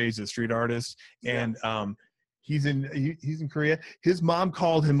from Korea, he's a street artist, and he's in Korea. His mom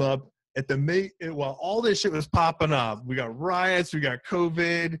called him up at while all this shit was popping up. We got riots, we got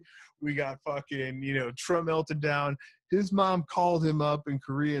COVID, we got fucking Trump melted down. His mom called him up in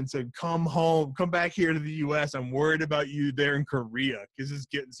Korea and said, "Come home, come back here to the U.S. I'm worried about you there in Korea because it's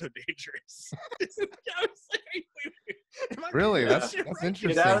getting so dangerous." I was like, am I really, doing that's shit right? interesting.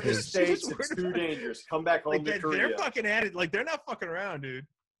 Get out of the 'cause- States. It's too dangerous. Come back home to Korea. They're fucking at it. Like they're not fucking around, dude.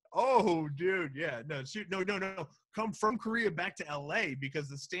 Oh, dude, yeah, no, shoot, no. Come from Korea back to L.A. because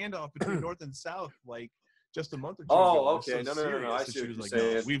the standoff between North and South, like just a month or two ago. Was okay. so No. I serious. see And what she was you're like,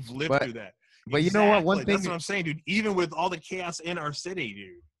 saying. no, we've lived But- through that. But you know what? One Exactly. thing That's what I'm saying, dude. Even with all the chaos in our city,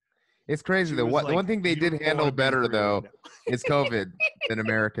 dude. it's crazy She though. was The one like, thing they "You did don't handle wanna be in better Korea though right now." is COVID than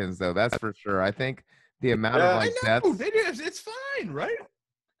Americans though. That's for sure. I think the amount of like I know, deaths. they do. It's fine, right?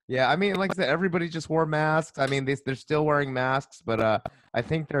 Yeah, I mean, like I said, everybody just wore masks. I mean, they're still wearing masks, but I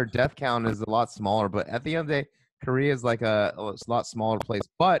think their death count is a lot smaller. But at the end of the day, Korea is like a lot smaller place.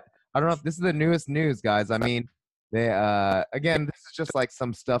 But I don't know if this is the newest news, guys. I mean, they again, this is just like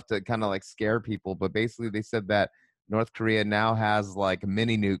some stuff to kind of like scare people. But basically, they said that North Korea now has like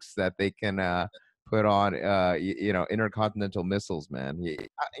mini nukes that they can put on intercontinental missiles. Man,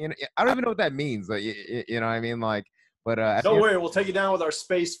 I don't even know what that means. Like, you know what I mean? Like, but Don't worry, we'll take you down with our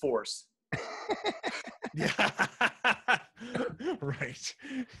space force. Yeah. Right.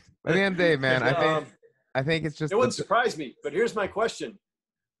 At the end of the day, man, I think it's just It wouldn't surprise me. But here's my question: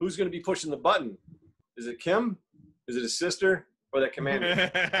 who's going to be pushing the button? Is it Kim? Is it his sister? Or that commander?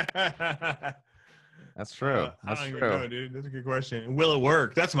 That's true. I That's don't even true. know, dude. That's a good question. Will it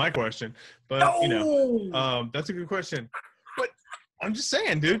work? That's my question. But that's a good question. But I'm just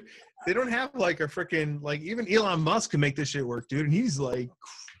saying, dude, they don't have like a freaking like even Elon Musk can make this shit work, dude. And he's like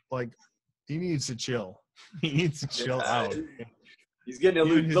he needs to chill. He needs to chill out. He's getting a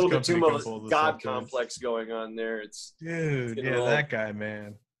Even his little bit too company much can pull this God off, dude. complex going on there. Dude, getting yeah, a little- that guy,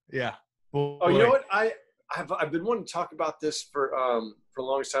 man. Yeah. Oh, you know what? I've been wanting to talk about this for the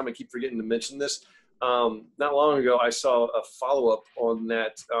longest time. I keep forgetting to mention this. Not long ago, I saw a follow-up on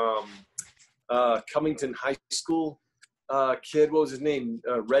that Cummington High School kid. What was his name?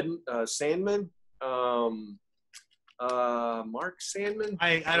 Sandmann? Mark Sandmann?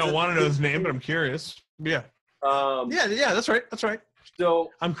 I don't want to know his name, but I'm curious. Yeah. Yeah, that's right. That's right. So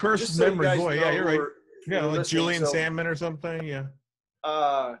I'm cursed just with so you memory, guys boy. know Yeah, you're right. who are- Yeah, who are like listening, Julian so, Sandman or something. Yeah.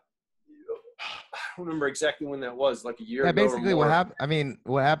 I don't remember exactly when that was, like a year Yeah, ago. basically what happened. I mean,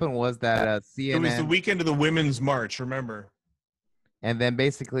 what happened was that CNN. It was the weekend of the Women's March. Remember? And then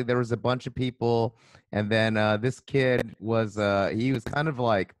basically there was a bunch of people, and then this kid was he was kind of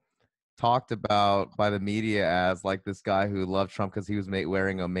like talked about by the media as like this guy who loved Trump because he was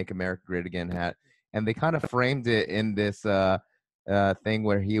wearing a "Make America Great Again" hat, and they kind of framed it in this thing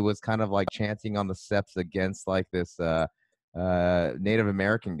where he was kind of like chanting on the steps against like this Native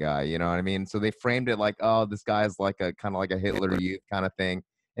American guy, you know what I mean? So they framed it like, oh, this guy's like a kind of like a Hitler Youth kind of thing.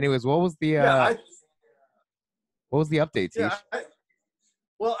 Anyways, what was the what was the update? Yeah, Tish?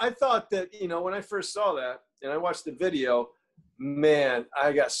 I thought that, when I first saw that and I watched the video, man,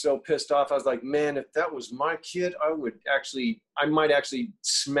 I got so pissed off. I was like, man, if that was my kid, I might actually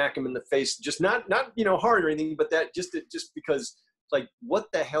smack him in the face. Just not hard or anything, but that just because, like,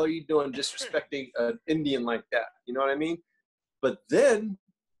 what the hell are you doing disrespecting an Indian like that? You know what I mean? But then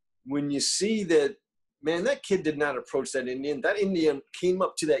when you see that, man, that kid did not approach that Indian. That Indian came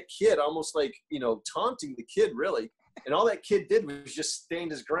up to that kid almost like, taunting the kid, really. And all that kid did was just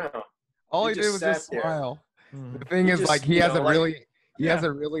stand his ground. All he did was just smile. The thing is, like, he hasn't really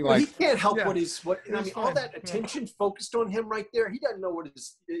like. He can't help all that attention focused on him right there. He doesn't know what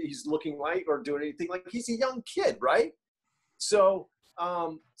he's looking like or doing anything. Like, he's a young kid, right? So,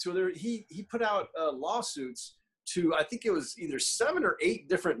 he put out lawsuits to, I think it was either 7 or 8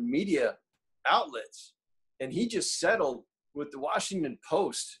 different media outlets, and he just settled with the Washington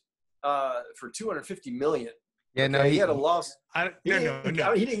Post for $250 million. Yeah, no, he had a loss. He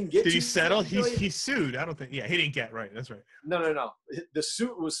didn't get. Did he settle? He sued. I don't think. Yeah, he didn't get. Right. That's right. No. The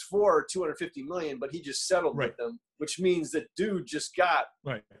suit was for $250 million, but he just settled with them, which means that dude just got.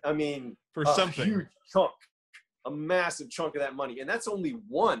 Right. I mean, for something, huge chunk, a massive chunk of that money, and that's only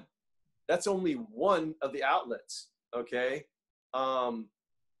one. That's only one of the outlets. Okay.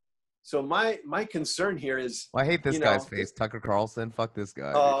 So my concern here is. Well, I hate this guy's face, Tucker Carlson. Fuck this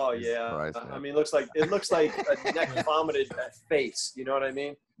guy. Oh yeah. Christ, I mean, it looks like a neck vomited face. You know what I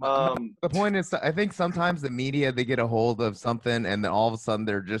mean? The point is, I think sometimes the media, they get a hold of something, and then all of a sudden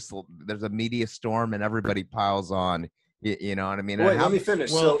there's a media storm, and everybody piles on. You know what I mean? Wait, let me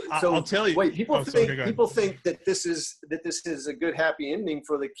finish. Well, so I'll tell you. Wait, people think that this is a good happy ending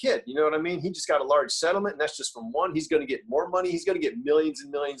for the kid. You know what I mean? He just got a large settlement, and that's just from one. He's going to get more money. He's going to get millions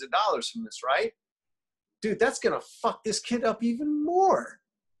and millions of dollars from this, right? Dude, that's going to fuck this kid up even more.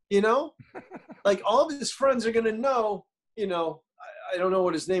 Like, all of his friends are going to know. I don't know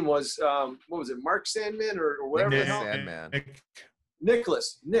what his name was. What was it, Mark Sandmann or whatever?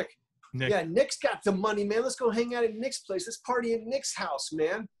 Nick. Yeah, Nick's got the money, man. Let's go hang out at Nick's place. Let's party at Nick's house,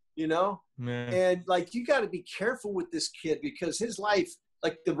 man. And like, you got to be careful with this kid, because his life,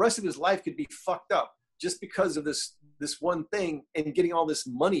 like the rest of his life, could be fucked up just because of this one thing and getting all this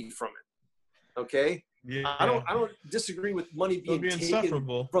money from it. Okay. Yeah. I don't disagree with money being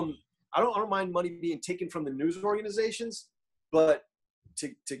taken from. I don't mind money being taken from the news organizations, but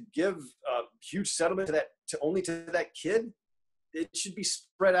to give a huge settlement to that kid. It should be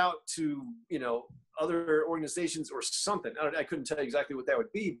spread out to, other organizations or something. I couldn't tell you exactly what that would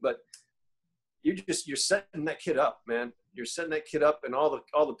be, but you're setting that kid up, man. You're setting that kid up, and all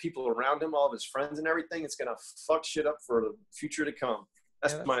the people around him, all of his friends and everything. It's gonna fuck shit up for the future to come.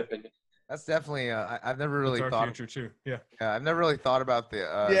 That's my opinion. That's definitely. I've never really thought. Future too. Yeah. Yeah, I've never really thought about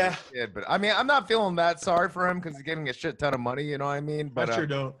the kid, but I mean, I'm not feeling that sorry for him because he's getting a shit ton of money. You know what I mean? But I sure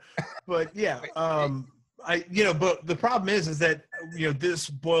don't. But yeah. But the problem is that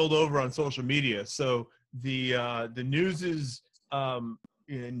this boiled over on social media. So the news is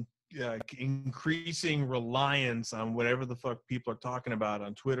increasing reliance on whatever the fuck people are talking about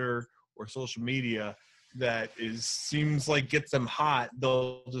on Twitter or social media. That seems like gets them hot.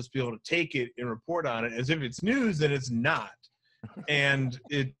 They'll just be able to take it and report on it as if it's news, and it's not. And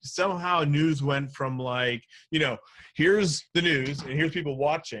it somehow news went from like, here's the news and here's people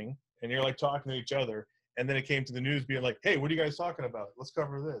watching, and you're like talking to each other. And then it came to the news being like, hey, what are you guys talking about? Let's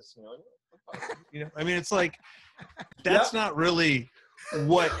cover this. I mean, it's like, that's not really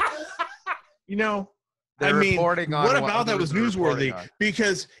what, They're reporting on what about that was newsworthy?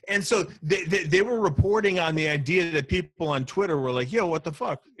 Because, and so they were reporting on the idea that people on Twitter were like, yo, what the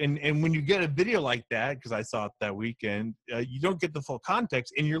fuck? And when you get a video like that, because I saw it that weekend, you don't get the full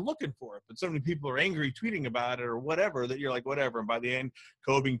context and you're looking for it. But so many people are angry tweeting about it or whatever that you're like, whatever. And by the end,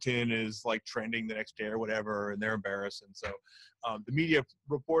 Covington is like trending the next day or whatever, and they're embarrassed. And so the media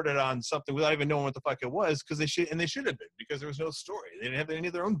reported on something without even knowing what the fuck it was, because they should have been, because there was no story. They didn't have any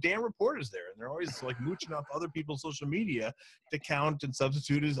of their own damn reporters there, and they're always like mooching off other people's social media to count and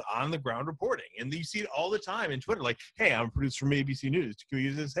substitute as on the ground reporting. And you see it all the time in Twitter, like, hey, I'm a producer from ABC News. Can we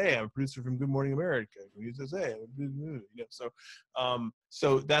use this? Hey, I'm a producer from Good Morning America. Can we use this? Hey,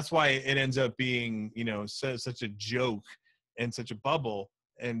 so that's why it ends up being such a joke and such a bubble.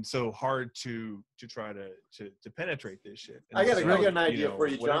 And so hard to try to penetrate this shit. And I got an idea for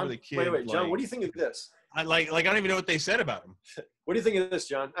you, John. Wait, John. What do you think of this? I don't even know what they said about him. What do you think of this,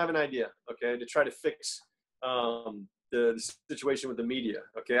 John? I have an idea. Okay, to try to fix the situation with the media.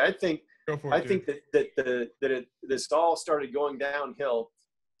 Okay, I think this all started going downhill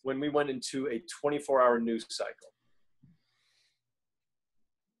when we went into a 24-hour news cycle.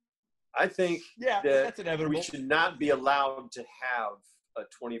 I think that's inevitable. We should not be allowed to have a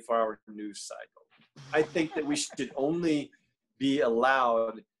 24-hour news cycle. I think that we should only be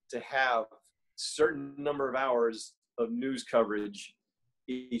allowed to have certain number of hours of news coverage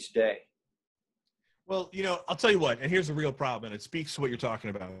each day. Well, you know, I'll tell you what, and here's the real problem, and it speaks to what you're talking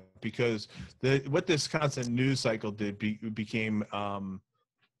about, because what this constant news cycle did became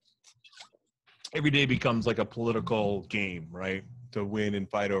every day becomes like a political game, right? To win and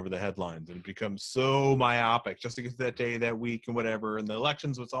fight over the headlines, and it becomes so myopic just to get to that day, that week, and whatever. And the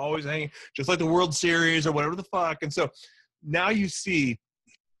elections was always hanging, just like the World Series or whatever the fuck. And so now you see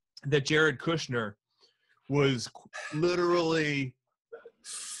that Jared Kushner was literally,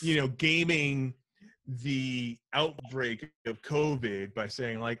 you know, gaming the outbreak of COVID by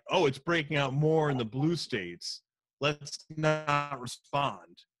saying like, oh, it's breaking out more in the blue states. Let's not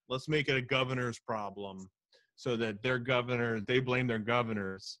respond. Let's make it a governor's problem, so that their governor, they blame their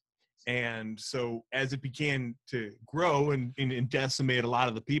governors. And so as it began to grow and decimate a lot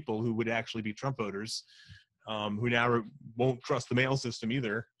of the people who would actually be Trump voters, who now won't trust the mail system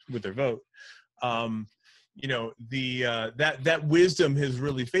either with their vote, you know, that wisdom has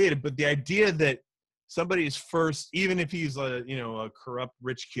really faded. But the idea that somebody's first, even if he's a, you know, a corrupt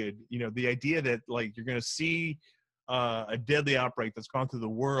rich kid, you know, the idea that like you're going to see a deadly outbreak that's gone through the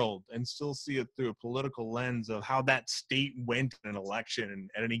world and still see it through a political lens of how that state went in an election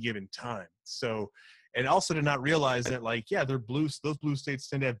at any given time. So, and also to not realize that, like, yeah, those blue states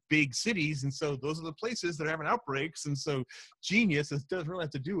tend to have big cities, and so those are the places that are having outbreaks. And so genius, it doesn't really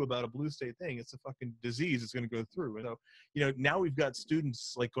have to do about a blue state thing. It's a fucking disease it's going to go through. And so, you know, now we've got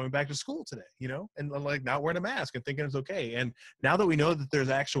students like going back to school today, you know, and like not wearing a mask and thinking it's okay. And now that we know that there's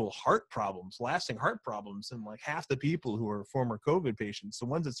actual heart problems, lasting heart problems, and like half the people who are former COVID patients, the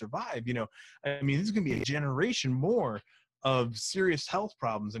ones that survive, you know, I mean, this is going to be a generation more of serious health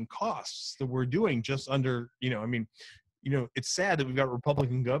problems and costs that we're doing just under, you know, I mean, you know, it's sad that we've got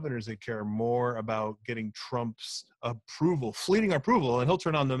Republican governors that care more about getting Trump's approval, fleeting approval, and he'll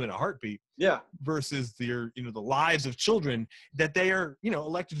turn on them in a heartbeat. Yeah. Versus the lives of children that they are, you know,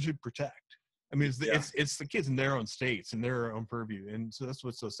 elected to protect. I mean, it's the kids in their own states and their own purview, and so that's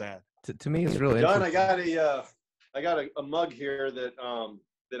what's so sad. To me, it's really John, interesting. I got a mug here that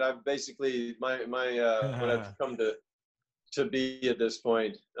I've basically what I've come to be at this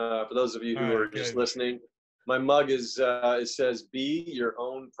point. For those of you who are just listening, my mug is it says "Be your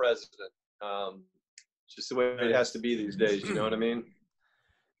own president." It's just the way it has to be these days. You know what I mean?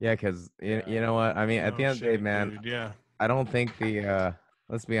 Yeah, because you know what I mean. At the end of the day, man. Dude, yeah. I don't think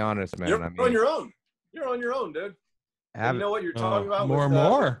let's be honest, man. You're I mean, on your own. You're on your own, dude. And you know what you're talking about? More with, and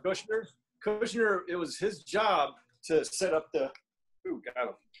more. Kushner, it was his job to set up the. Ooh, got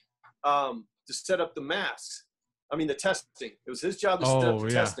him. To set up the masks. I mean, the testing. It was his job to set up the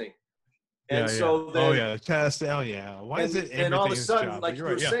testing. And so then, the test. Oh yeah. Why is it? And all of a sudden, like you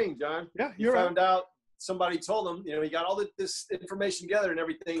were saying, John, you found out somebody told him, you know, he got all this information together and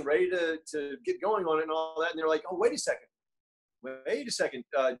everything, ready to get going on it and all that. And they're like, oh, wait a second,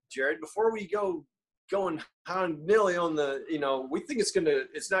 Jared, before we go going nilly on the, you know, we think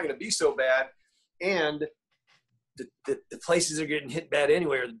it's not gonna be so bad, and the places are getting hit bad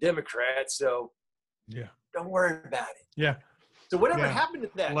anyway are the Democrats, so yeah. Don't worry about it. Yeah. So whatever happened to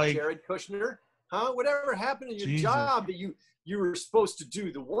that, Jared Kushner? Huh? Whatever happened to your job that you were supposed to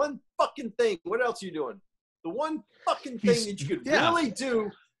do? The one fucking thing. What else are you doing? The one fucking thing that you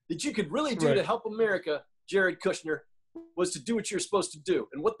could really do to help America, Jared Kushner, was to do what you're supposed to do.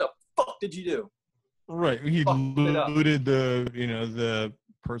 And what the fuck did you do? Right. He looted the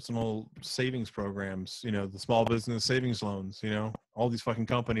personal savings programs, you know, the small business savings loans, you know, all these fucking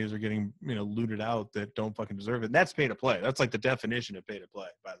companies are getting, you know, looted out that don't fucking deserve it. And that's pay to play. That's like the definition of pay to play,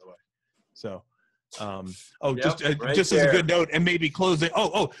 by the way. So, just as a good note, and maybe closing.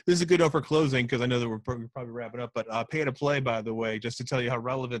 This is a good note for closing, because I know that we're probably wrapping up, but pay to play, by the way, just to tell you how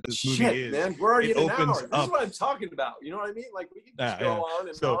relevant this movie is. Man, we're already in an hour. This is what I'm talking about. You know what I mean? Like, we can just go on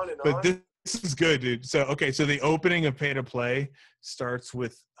and on and on. But this is good, dude. So the opening of Pay to Play starts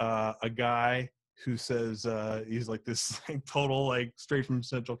with a guy who says he's like this total like straight from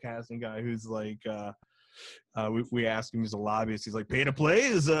Central Casting guy who's like we ask him, he's a lobbyist, he's like, pay to play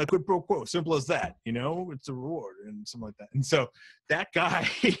is a quid pro quo, simple as that, you know, it's a reward and something like that. And so that guy,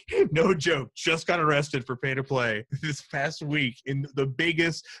 no joke, just got arrested for pay to play this past week in the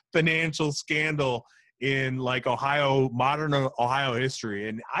biggest financial scandal in like modern Ohio history.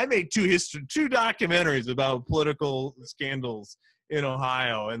 And I made two documentaries about political scandals in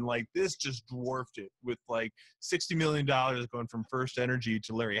Ohio, and like this just dwarfed it with like $60 million going from First Energy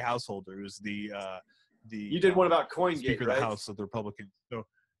to Larry Householder, who's the you did one about CoinGate, Speaker right? of the House of the Republicans. So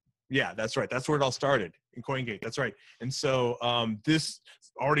yeah, that's right. That's where it all started, in CoinGate. That's right. And so this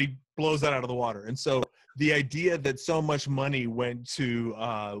already blows that out of the water. And so the idea that so much money went to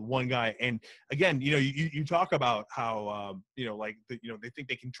one guy, and again, you talk about how like they think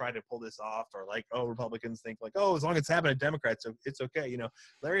they can try to pull this off, or like, oh, Republicans think like, oh, as long as it's happening to Democrats, it's okay.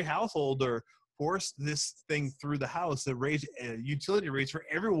 Larry Householder forced this thing through the House that raised utility rates for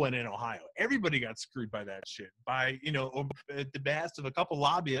everyone in Ohio. Everybody got screwed by that shit, by at the behest of a couple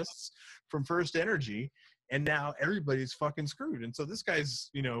lobbyists from First Energy, and now everybody's fucking screwed. And so this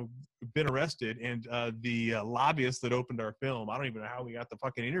guy's been arrested, and the lobbyist that opened our film, I don't even know how we got the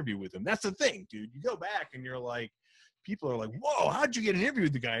fucking interview with him. That's the thing, dude. You go back and you're like, people are like, whoa, how'd you get an interview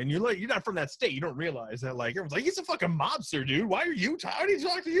with the guy? And you're like, you're not from that state. You don't realize that, like, everyone's like, he's a fucking mobster, dude. Why are you how did he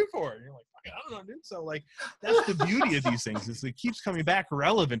talk to you for? And you're like, I don't know, dude. So, like, that's the beauty of these things, is it keeps coming back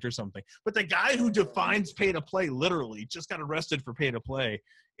relevant or something. But the guy who defines pay to play literally just got arrested for pay to play.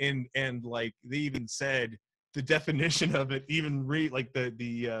 And like, they even said the definition of it, even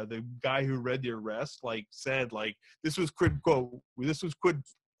the guy who read the arrest, like, said, like, this was quid pro, this was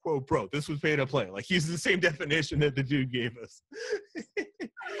pay to play. Like, he's the same definition that the dude gave us.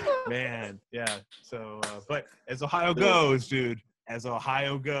 Man, yeah. So, but as Ohio goes, dude,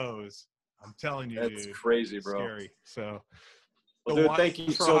 I'm telling you, that's dude, crazy, bro. Scary. So, well, dude, thank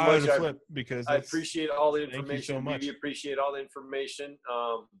you so much. Because I appreciate all the information. So much. We appreciate all the information.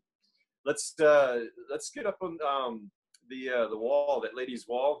 Let's get up on the wall, that lady's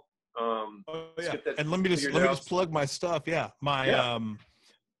wall. Oh yeah, and let me just plug my stuff. Yeah,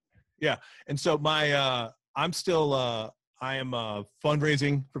 and so I'm still I am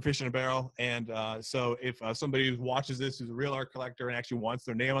fundraising for Fish in a Barrel, and so if somebody who watches this who's a real art collector and actually wants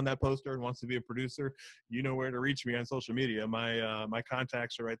their name on that poster and wants to be a producer, you know where to reach me on social media. My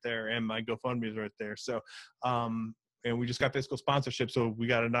contacts are right there, and my GoFundMe is right there. So and we just got fiscal sponsorship, so we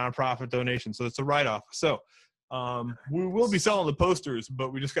got a nonprofit donation, so it's a write-off. So we will be selling the posters,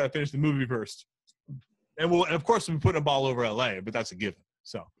 but we just got to finish the movie first, and of course we'll be putting a ball over LA, but that's a given.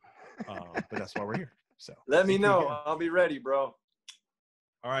 So but that's why we're here. So let me know. I'll be ready, bro.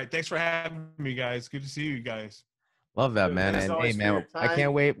 All right. Thanks for having me, guys. Good to see you guys. Love that, man. And hey, man, I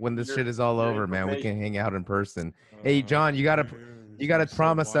can't wait when this shit is all over, man. We can hang out in person. Hey, John, you gotta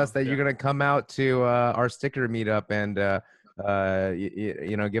promise us that you're gonna come out to our sticker meetup and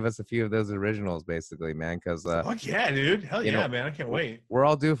give us a few of those originals, basically, man. Because fuck yeah, dude. Hell yeah, man. I can't wait. We're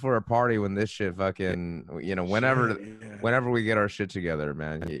all due for a party when this shit fucking whenever we get our shit together,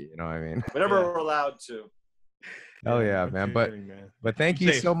 man. You know what I mean? Whenever we're allowed to. Hell yeah, man. But thank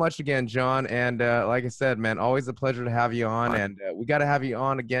you so much again, John. And like I said, man, always a pleasure to have you on. And we got to have you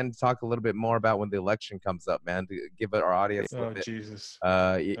on again to talk a little bit more about when the election comes up, man, to give our audience a bit, Jesus.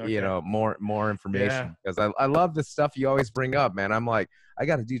 more information. Because I love the stuff you always bring up, man. I'm like, I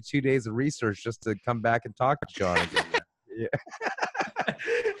got to do 2 days of research just to come back and talk to John again. Yeah.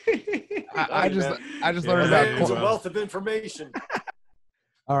 I just learned about it's a wealth of information.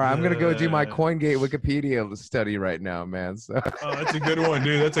 All right, I'm going to go do my CoinGate Wikipedia study right now, man. So. Oh, that's a good one,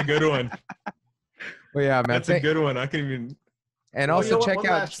 dude. That's a good one. Well, yeah, man. That's a good one. I can even. And also check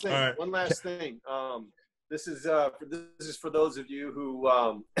out. One last thing. This is for those of you who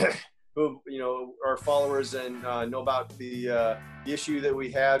are followers and know about the issue that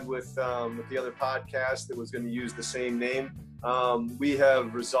we had with the other podcast that was going to use the same name. We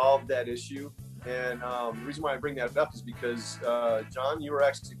have resolved that issue. And the reason why I bring that up is because, John, you were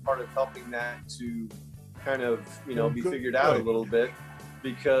actually part of helping that to kind of, be figured out a little bit,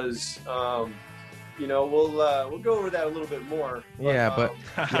 because, we'll go over that a little bit more. But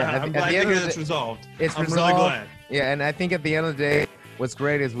I'm glad to hear it's resolved. I'm really glad. Yeah, and I think at the end of the day, what's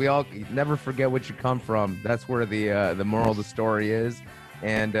great is we all never forget what you come from. That's where the moral of the story is.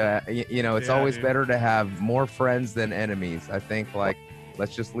 And, it's always better to have more friends than enemies. I think,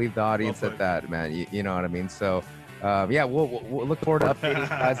 let's just leave the audience at that, man. You know what I mean? So, we'll look forward to updating you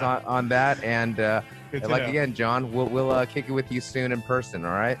guys on that. And again, John, we'll kick it with you soon in person.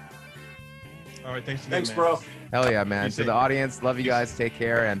 All right. All right. Thanks, bro. Hell yeah, man. To the audience, love you guys. Take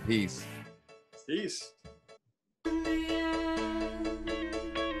care and peace. Peace.